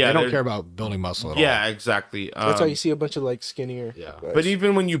lift. Like, they don't care about building muscle at all. Yeah, exactly. That's why you see a bunch of like skinnier. Yeah, guys. But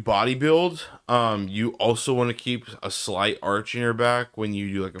even when you bodybuild, you also want to keep a slight arch in your back when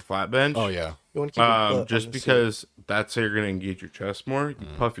you do like a flat bench. Oh yeah. You want to keep just because that's how you're gonna engage your chest more. You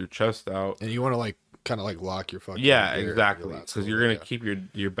puff your chest out, and you want to like kind of like lock your fucking exactly, because you're gonna keep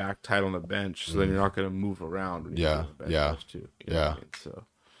your back tight on the bench, so then you're not gonna move around when you're on the bench too, you know what I mean? So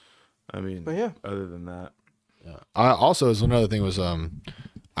I mean, but other than that, also is another thing was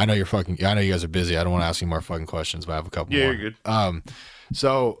I know you guys are busy. I don't want to ask you more fucking questions, but I have a couple more. You're good.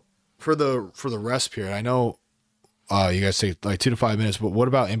 So for the rest period, I know you guys take like 2 to 5 minutes, but what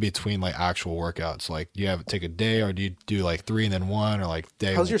about in between like actual workouts? Like, do you take a day, or do you do like 3 and then 1, or like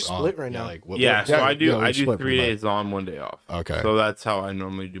day? How's your split right now? Like so I do 3 days on, 1 day off. Okay. So that's how I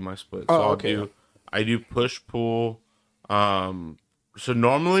normally do my split. So I do push pull. So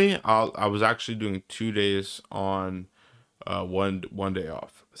normally I was actually doing 2 days on, one day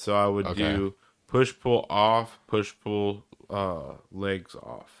off. So I would do push pull off, push pull legs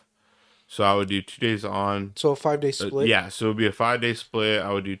off. So I would do 2 days on. So a 5-day split. Yeah, so it would be a 5-day split.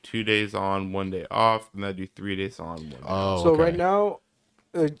 I would do 2 days on, 1 day off, and I'd do 3 days on, 1 day off. So right now,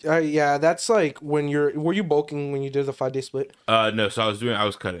 yeah, that's like when were you bulking when you did the 5-day split? No, so I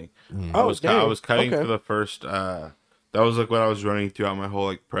was cutting. I was cutting for the first. That was like what I was running throughout my whole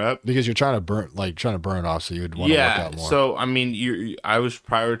like prep. Because you're trying to burn off, so you would want to work out more. So I mean, I was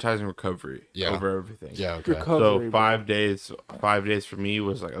prioritizing recovery over everything. Yeah, okay. Recovery, so 5 days for me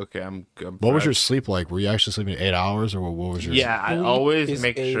was like, okay, I'm what was your sleep like? Were you actually sleeping 8 hours, or what was your? Yeah, I always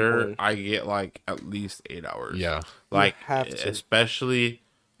make sure I get like at least 8 hours. Yeah, like especially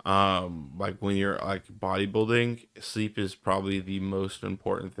like when you're like bodybuilding, sleep is probably the most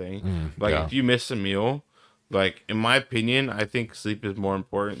important thing. If you miss a meal. Like in my opinion, I think sleep is more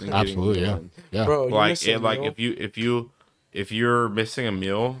important than absolutely, yeah. Bro, like if you're missing a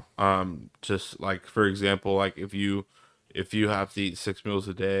meal, just like for example, like if you have to eat 6 meals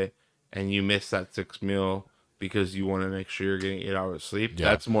a day and you miss that 6th meal because you want to make sure you're getting 8 hours of sleep,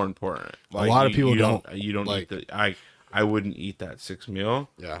 that's more important. Like, a lot of people don't like, eat I wouldn't eat that 6th meal.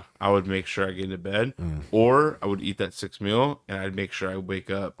 Yeah. I would make sure I get into bed. Or I would eat that 6th meal and I'd make sure I wake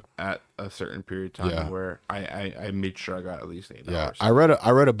up at a certain period of time where I made sure I got at least 8 hours. I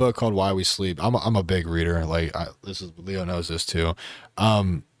read a book called Why We Sleep. I'm a big reader. Like Leo knows this too.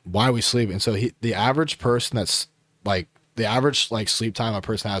 Why We Sleep. And so the average person that's like the average like sleep time a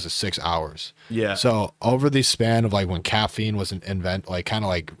person has is 6 hours. Yeah. So over the span of like when caffeine was kind of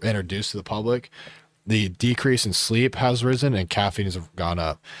like introduced to the public, the decrease in sleep has risen and caffeine has gone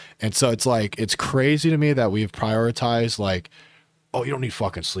up. And so it's like, it's crazy to me that we've prioritized like, oh, you don't need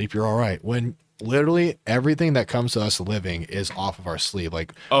fucking sleep, you're all right. When literally everything that comes to us living is off of our sleep.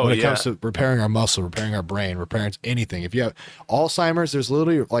 Like when it comes to repairing our muscle, repairing our brain, repairing anything. If you have Alzheimer's, there's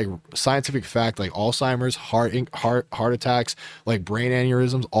literally like scientific fact, like Alzheimer's, heart attacks, like brain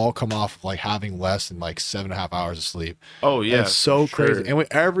aneurysms all come off of like having less than like 7.5 hours of sleep. Oh yeah. And it's so crazy. And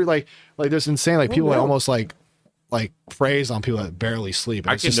every like there's insane, like people almost like praise on people that barely sleep.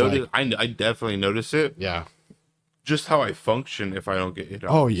 I can notice, I definitely notice it. Yeah. Just how I function if I don't get 8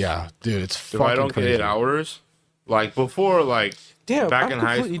 hours. Oh yeah, dude, it's fucking if I don't crazy. get 8 hours, like before, like back in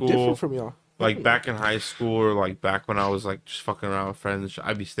high school, different from y'all. Like back in high school, or like back when I was like just fucking around with friends,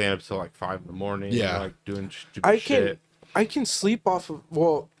 I'd be staying up till like 5 a.m. Yeah, and, like doing stupid shit. I can sleep off of.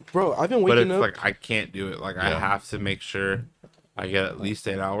 Well, bro, I've been waking up. But it's like I can't do it. Like I have to make sure I get at least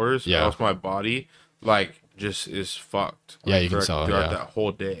 8 hours. Yeah. Or else my body like just is fucked. Yeah, like, you can tell. Throughout that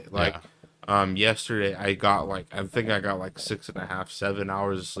whole day, like. Yesterday I got like 6.5, 7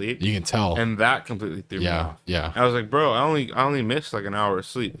 hours of sleep. You can tell, and that completely threw me off. Yeah, I was like, bro, I only missed like an hour of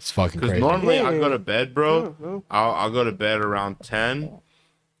sleep. It's fucking crazy. Because normally I go to bed, bro. I'll go to bed around 10,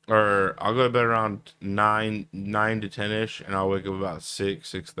 or I'll go to bed around 9 to 10ish, and I'll wake up about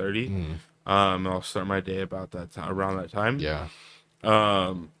 6:30. And I'll start my day about that time, around that time. Yeah.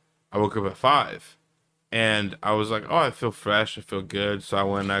 I woke up at 5. And I was like, oh, I feel fresh. I feel good. So I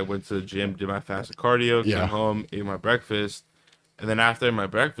went to the gym, did my fasted cardio, came home, ate my breakfast. And then after my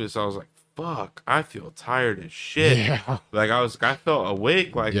breakfast, I was like, fuck, I feel tired as shit. Yeah. Like I felt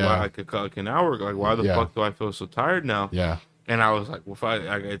awake like an hour ago. Like, why the fuck do I feel so tired now? Yeah. And I was like, well,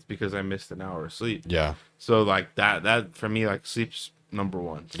 it's because I missed an hour of sleep. Yeah. So like that for me, like sleep's number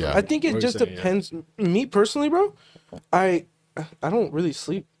one. Yeah. I think it just depends. Me personally, bro, I don't really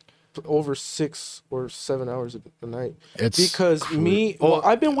sleep over 6 or 7 hours a night. It's because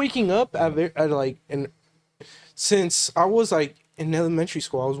I've been waking up at like, and since I was like in elementary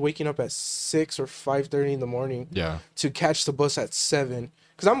school, I was waking up at 6 or 5:30 in the morning. Yeah. To catch the bus at 7.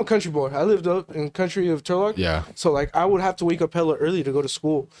 Cause I'm a country boy. I lived up in the country of Turlock. Yeah. So like I would have to wake up hella early to go to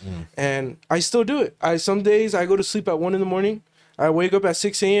school, and I still do it. Some days I go to sleep at 1 in the morning. I wake up at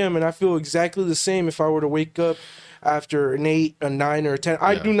 6 a.m. and I feel exactly the same if I were to wake up after an 8, a 9, or a 10.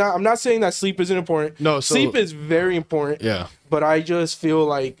 I'm not saying that sleep isn't important. No, sleep is very important. Yeah. But I just feel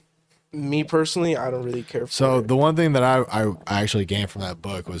like, me personally, I don't really care for it. The one thing that I actually gained from that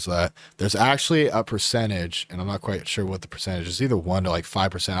book was that there's actually a percentage, and I'm not quite sure what the percentage is, either 1 to like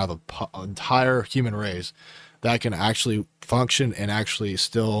 5% out of the entire human race that can actually function and actually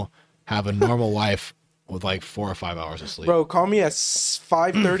still have a normal life with like 4 or 5 hours of sleep. Bro, call me at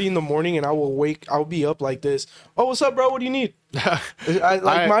 5:30 in the morning and I'll be up like this. Oh, what's up, bro? What do you need?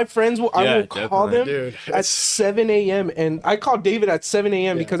 My friends I will call them at 7 a.m. and I call David at 7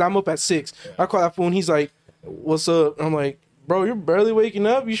 a.m. because I'm up at 6. I call that phone. He's like, what's up? I'm like, bro, you're barely waking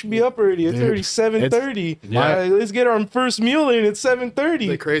up. You should be up already. It's already 7:30. Let's get our first meal in at 7:30.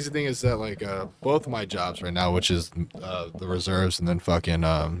 The crazy thing is that like both of my jobs right now, which is the reserves and then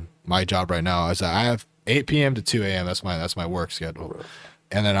fucking my job right now is that I have 8 p.m. to 2 a.m. That's my work schedule,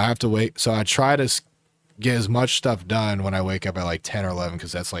 and then I have to wait. So I try to get as much stuff done when I wake up at like 10 or 11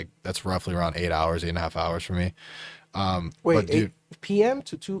 because that's roughly around 8.5 hours for me. Wait, but dude, 8 p.m.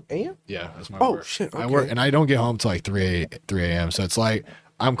 to 2 a.m.? Yeah, that's my Oh, work. shit, I okay. work, and I don't get home till like 3 a.m. So it's like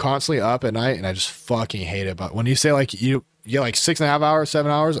I'm constantly up at night, and I just fucking hate it. But when you say like you get like 6.5 hours,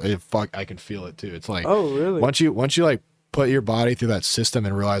 7 hours, I can feel it too. It's like, oh, really? Once you like put your body through that system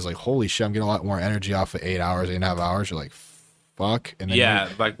and realize like, holy shit, I'm getting a lot more energy off of 8 hours, 8.5 hours. You're like, fuck, and then Yeah,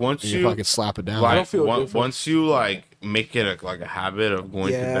 like once you you fucking slap it down. I don't like feel different. once you like make it like a habit of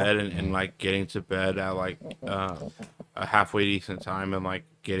going to Yeah. bed and like getting to bed at like a halfway decent time and like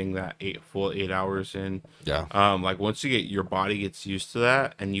getting that full 8 hours in. Yeah. Like once your body gets used to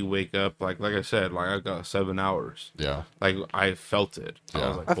that and you wake up like I said, like I got 7 hours. Yeah. Like I felt it. Yeah.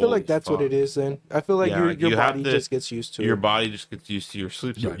 Was like, I feel like "Holy that's what fuck." it is then. I feel like Yeah, like, your you have body to- just gets used to Your it. body just gets used to your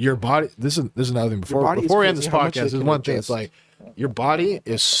sleep cycle. Your body. This is another thing. body is Before we end this crazy how much podcast, it there's can one thing. It's adjust. like your body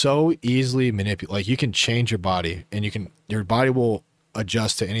is so easily manipulated. Like you can change your body, and your body will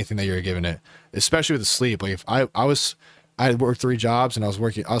adjust to anything that you're giving it. Especially with the sleep. Like if I had worked 3 jobs and I was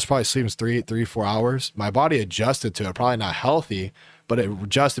probably sleeping 4 hours. My body adjusted to it. Probably not healthy, but it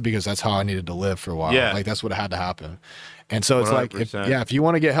adjusted because that's how I needed to live for a while. Yeah. Like that's what had to happen. And so it's like, 100%. if you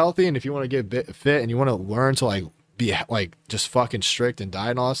want to get healthy and if you want to get fit and you want to learn to like be like just fucking strict and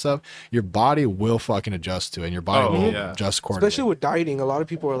diet and all that stuff, your body will fucking adjust to it, and your body will adjust accordingly. Especially with dieting, a lot of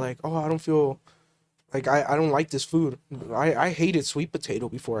people are like, "Oh, I don't feel like I don't like this food. I hated sweet potato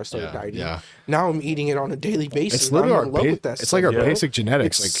before I started dieting. Yeah. Now I'm eating it on a daily basis. It's literally I'm our in love with that it's stuff, like our bro. basic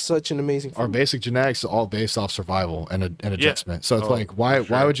genetics. It's Like such an amazing food. our basic genetics is all based off survival and adjustment. So it's Oh, like why for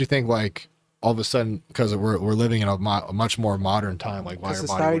sure. would you think like all of a sudden because we're living in a much more modern time, like why your body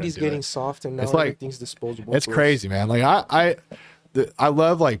Society's wouldn't do getting it? soft and now It's like- everything's disposable. It's for us. crazy, man. Like I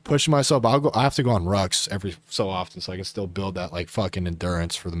love like pushing myself. I have to go on rucks every so often so I can still build that like fucking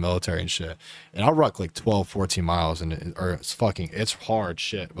endurance for the military and shit. And I'll ruck like 12, 14 miles and it's hard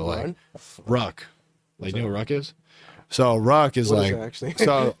shit, but like Run? ruck. Like you know what ruck is? So ruck is What is like that actually?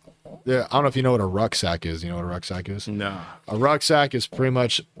 so yeah, I don't know if you know what a rucksack is. You know what a rucksack is? No. A rucksack is pretty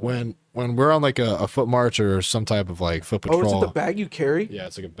much when we're on like a foot march or some type of like foot Oh, patrol. is it the bag you carry? Yeah,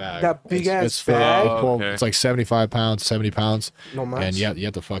 it's like a bag. That big ass it's full- bag? Oh, okay. It's like 75 pounds, 70 pounds. No mas. And you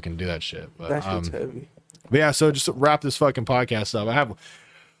have to fucking do that shit. But, That shit's heavy. but yeah, so just to wrap this fucking podcast up, I have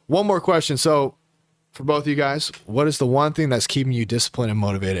one more question. So for both of you guys, what is the one thing that's keeping you disciplined and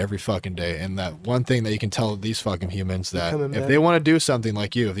motivated every fucking day? And that one thing that you can tell these fucking humans that Becoming if better. they want to do something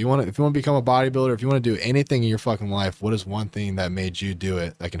like you, if you want to become a bodybuilder, if you want to do anything in your fucking life, what is one thing that made you do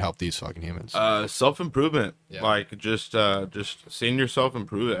it that can help these fucking humans? Self-improvement. Yeah. Like just seeing yourself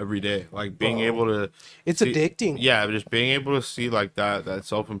improve every day. Like being able to It's see- addicting. Yeah, just being able to see like that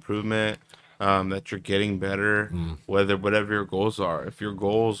self-improvement, that you're getting better, whatever your goals are. If your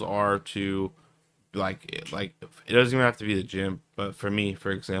goals are to like it doesn't even have to be the gym, but for me,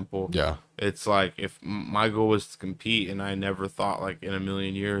 for example, Yeah. it's like if my goal was to compete and I never thought like in a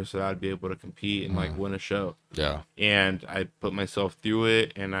million years that I'd be able to compete and like win a show. Yeah. And I put myself through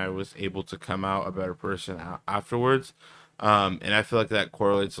it and I was able to come out a better person afterwards. And I feel like that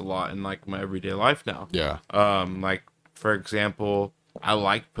correlates a lot in like my everyday life now. Yeah. Like for example, I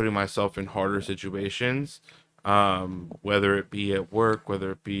like putting myself in harder situations, whether it be at work,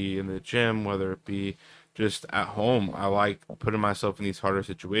 whether it be in the gym, whether it be just at home. I like putting myself in these harder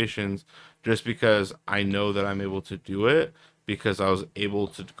situations just because I know that I'm able to do it because I was able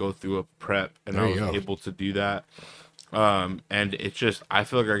to go through a prep and There I you was go. able to do that. And it's just, I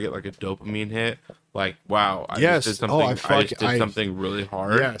feel like I get like a dopamine hit. Like, wow, I Yes. just did Oh, something, I just did I- something really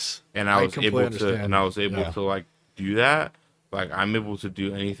hard. Yes. And I was completely able to, understand. and I was able Yeah. to like do that. Like I'm able to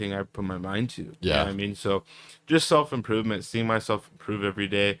do anything I put my mind to. You know Yeah. what I mean? So just self-improvement, seeing myself improve every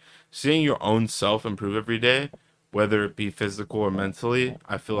day, seeing your own self improve every day, whether it be physical or mentally,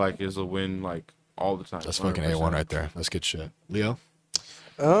 I feel like is a win like all the time. That's fucking 100%. A1 right there. That's good shit. Leo?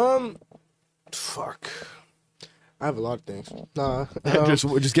 Fuck. I have a lot of things. Nah.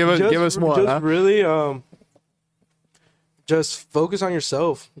 just give us more. Just Huh? really, just focus on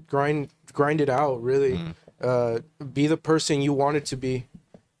yourself. Grind it out. Really, be the person you wanted to be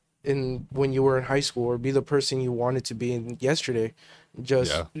when you were in high school, or be the person you wanted to be in yesterday.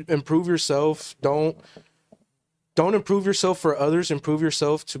 Just improve yourself. Don't improve yourself for others. Improve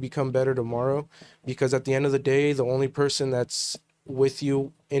yourself to become better tomorrow. Because at the end of the day, the only person that's with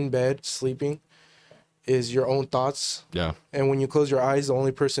you in bed sleeping is your own thoughts. Yeah. And when you close your eyes, the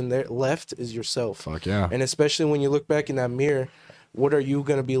only person there left is yourself. Fuck yeah. And especially when you look back in that mirror, what are you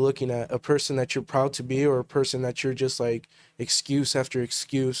going to be looking at? A person that you're proud to be, or a person that you're just like excuse after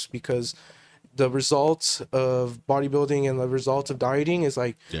excuse? Because the results of bodybuilding and the results of dieting is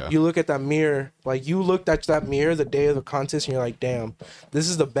like, you look at that mirror, like you looked at that mirror the day of the contest and you're like, damn, this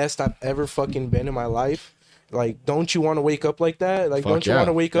is the best I've ever fucking been in my life. Like, don't you want to wake up like that? Like, don't you want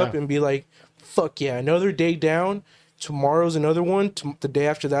to wake up and be like, fuck yeah, another day down. Tomorrow's another one. The day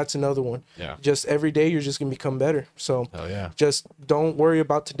after that's another one. Yeah. Just every day you're just going to become better. So just don't worry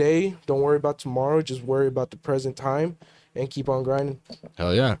about today. Don't worry about tomorrow. Just worry about the present time and keep on grinding.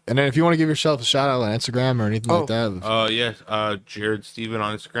 Hell yeah. And then if you want to give yourself a shout out on Instagram or anything like that. Yes. Jared Steven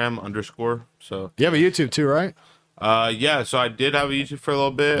on Instagram _ So you have a YouTube too, right? Yeah. So I did have a YouTube for a little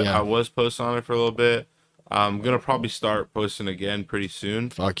bit. I was posting on it for a little bit. I'm gonna probably start posting again pretty soon.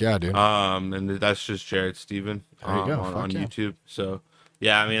 Fuck yeah, dude. And that's just Jared Steven on YouTube. So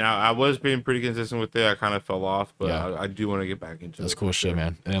yeah, I mean, I was being pretty consistent with it. I kind of fell off, but I do want to get back into it. That's cool shit,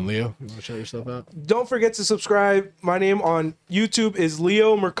 man. And Leo, you want to shout yourself out? Don't forget to subscribe. My name on YouTube is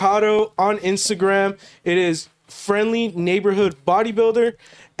Leo Mercado. On Instagram, it is Friendly Neighborhood Bodybuilder,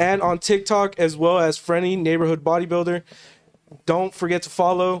 and on TikTok as well as Friendly Neighborhood Bodybuilder. Don't forget to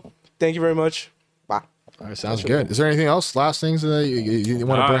follow. Thank you very much. All right, sounds good. Is there anything else? Last things that you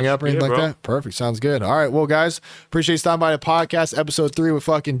want to bring up or anything like that? Perfect. Sounds good. All right. Well, guys, appreciate you stopping by the podcast, episode 3 with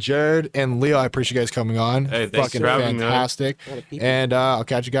fucking Jared and Leo. I appreciate you guys coming on. Hey, thanks fucking for having fantastic. Me, and I'll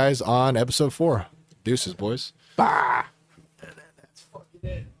catch you guys on episode 4. Deuces, boys. Bah. That's fucking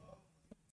it.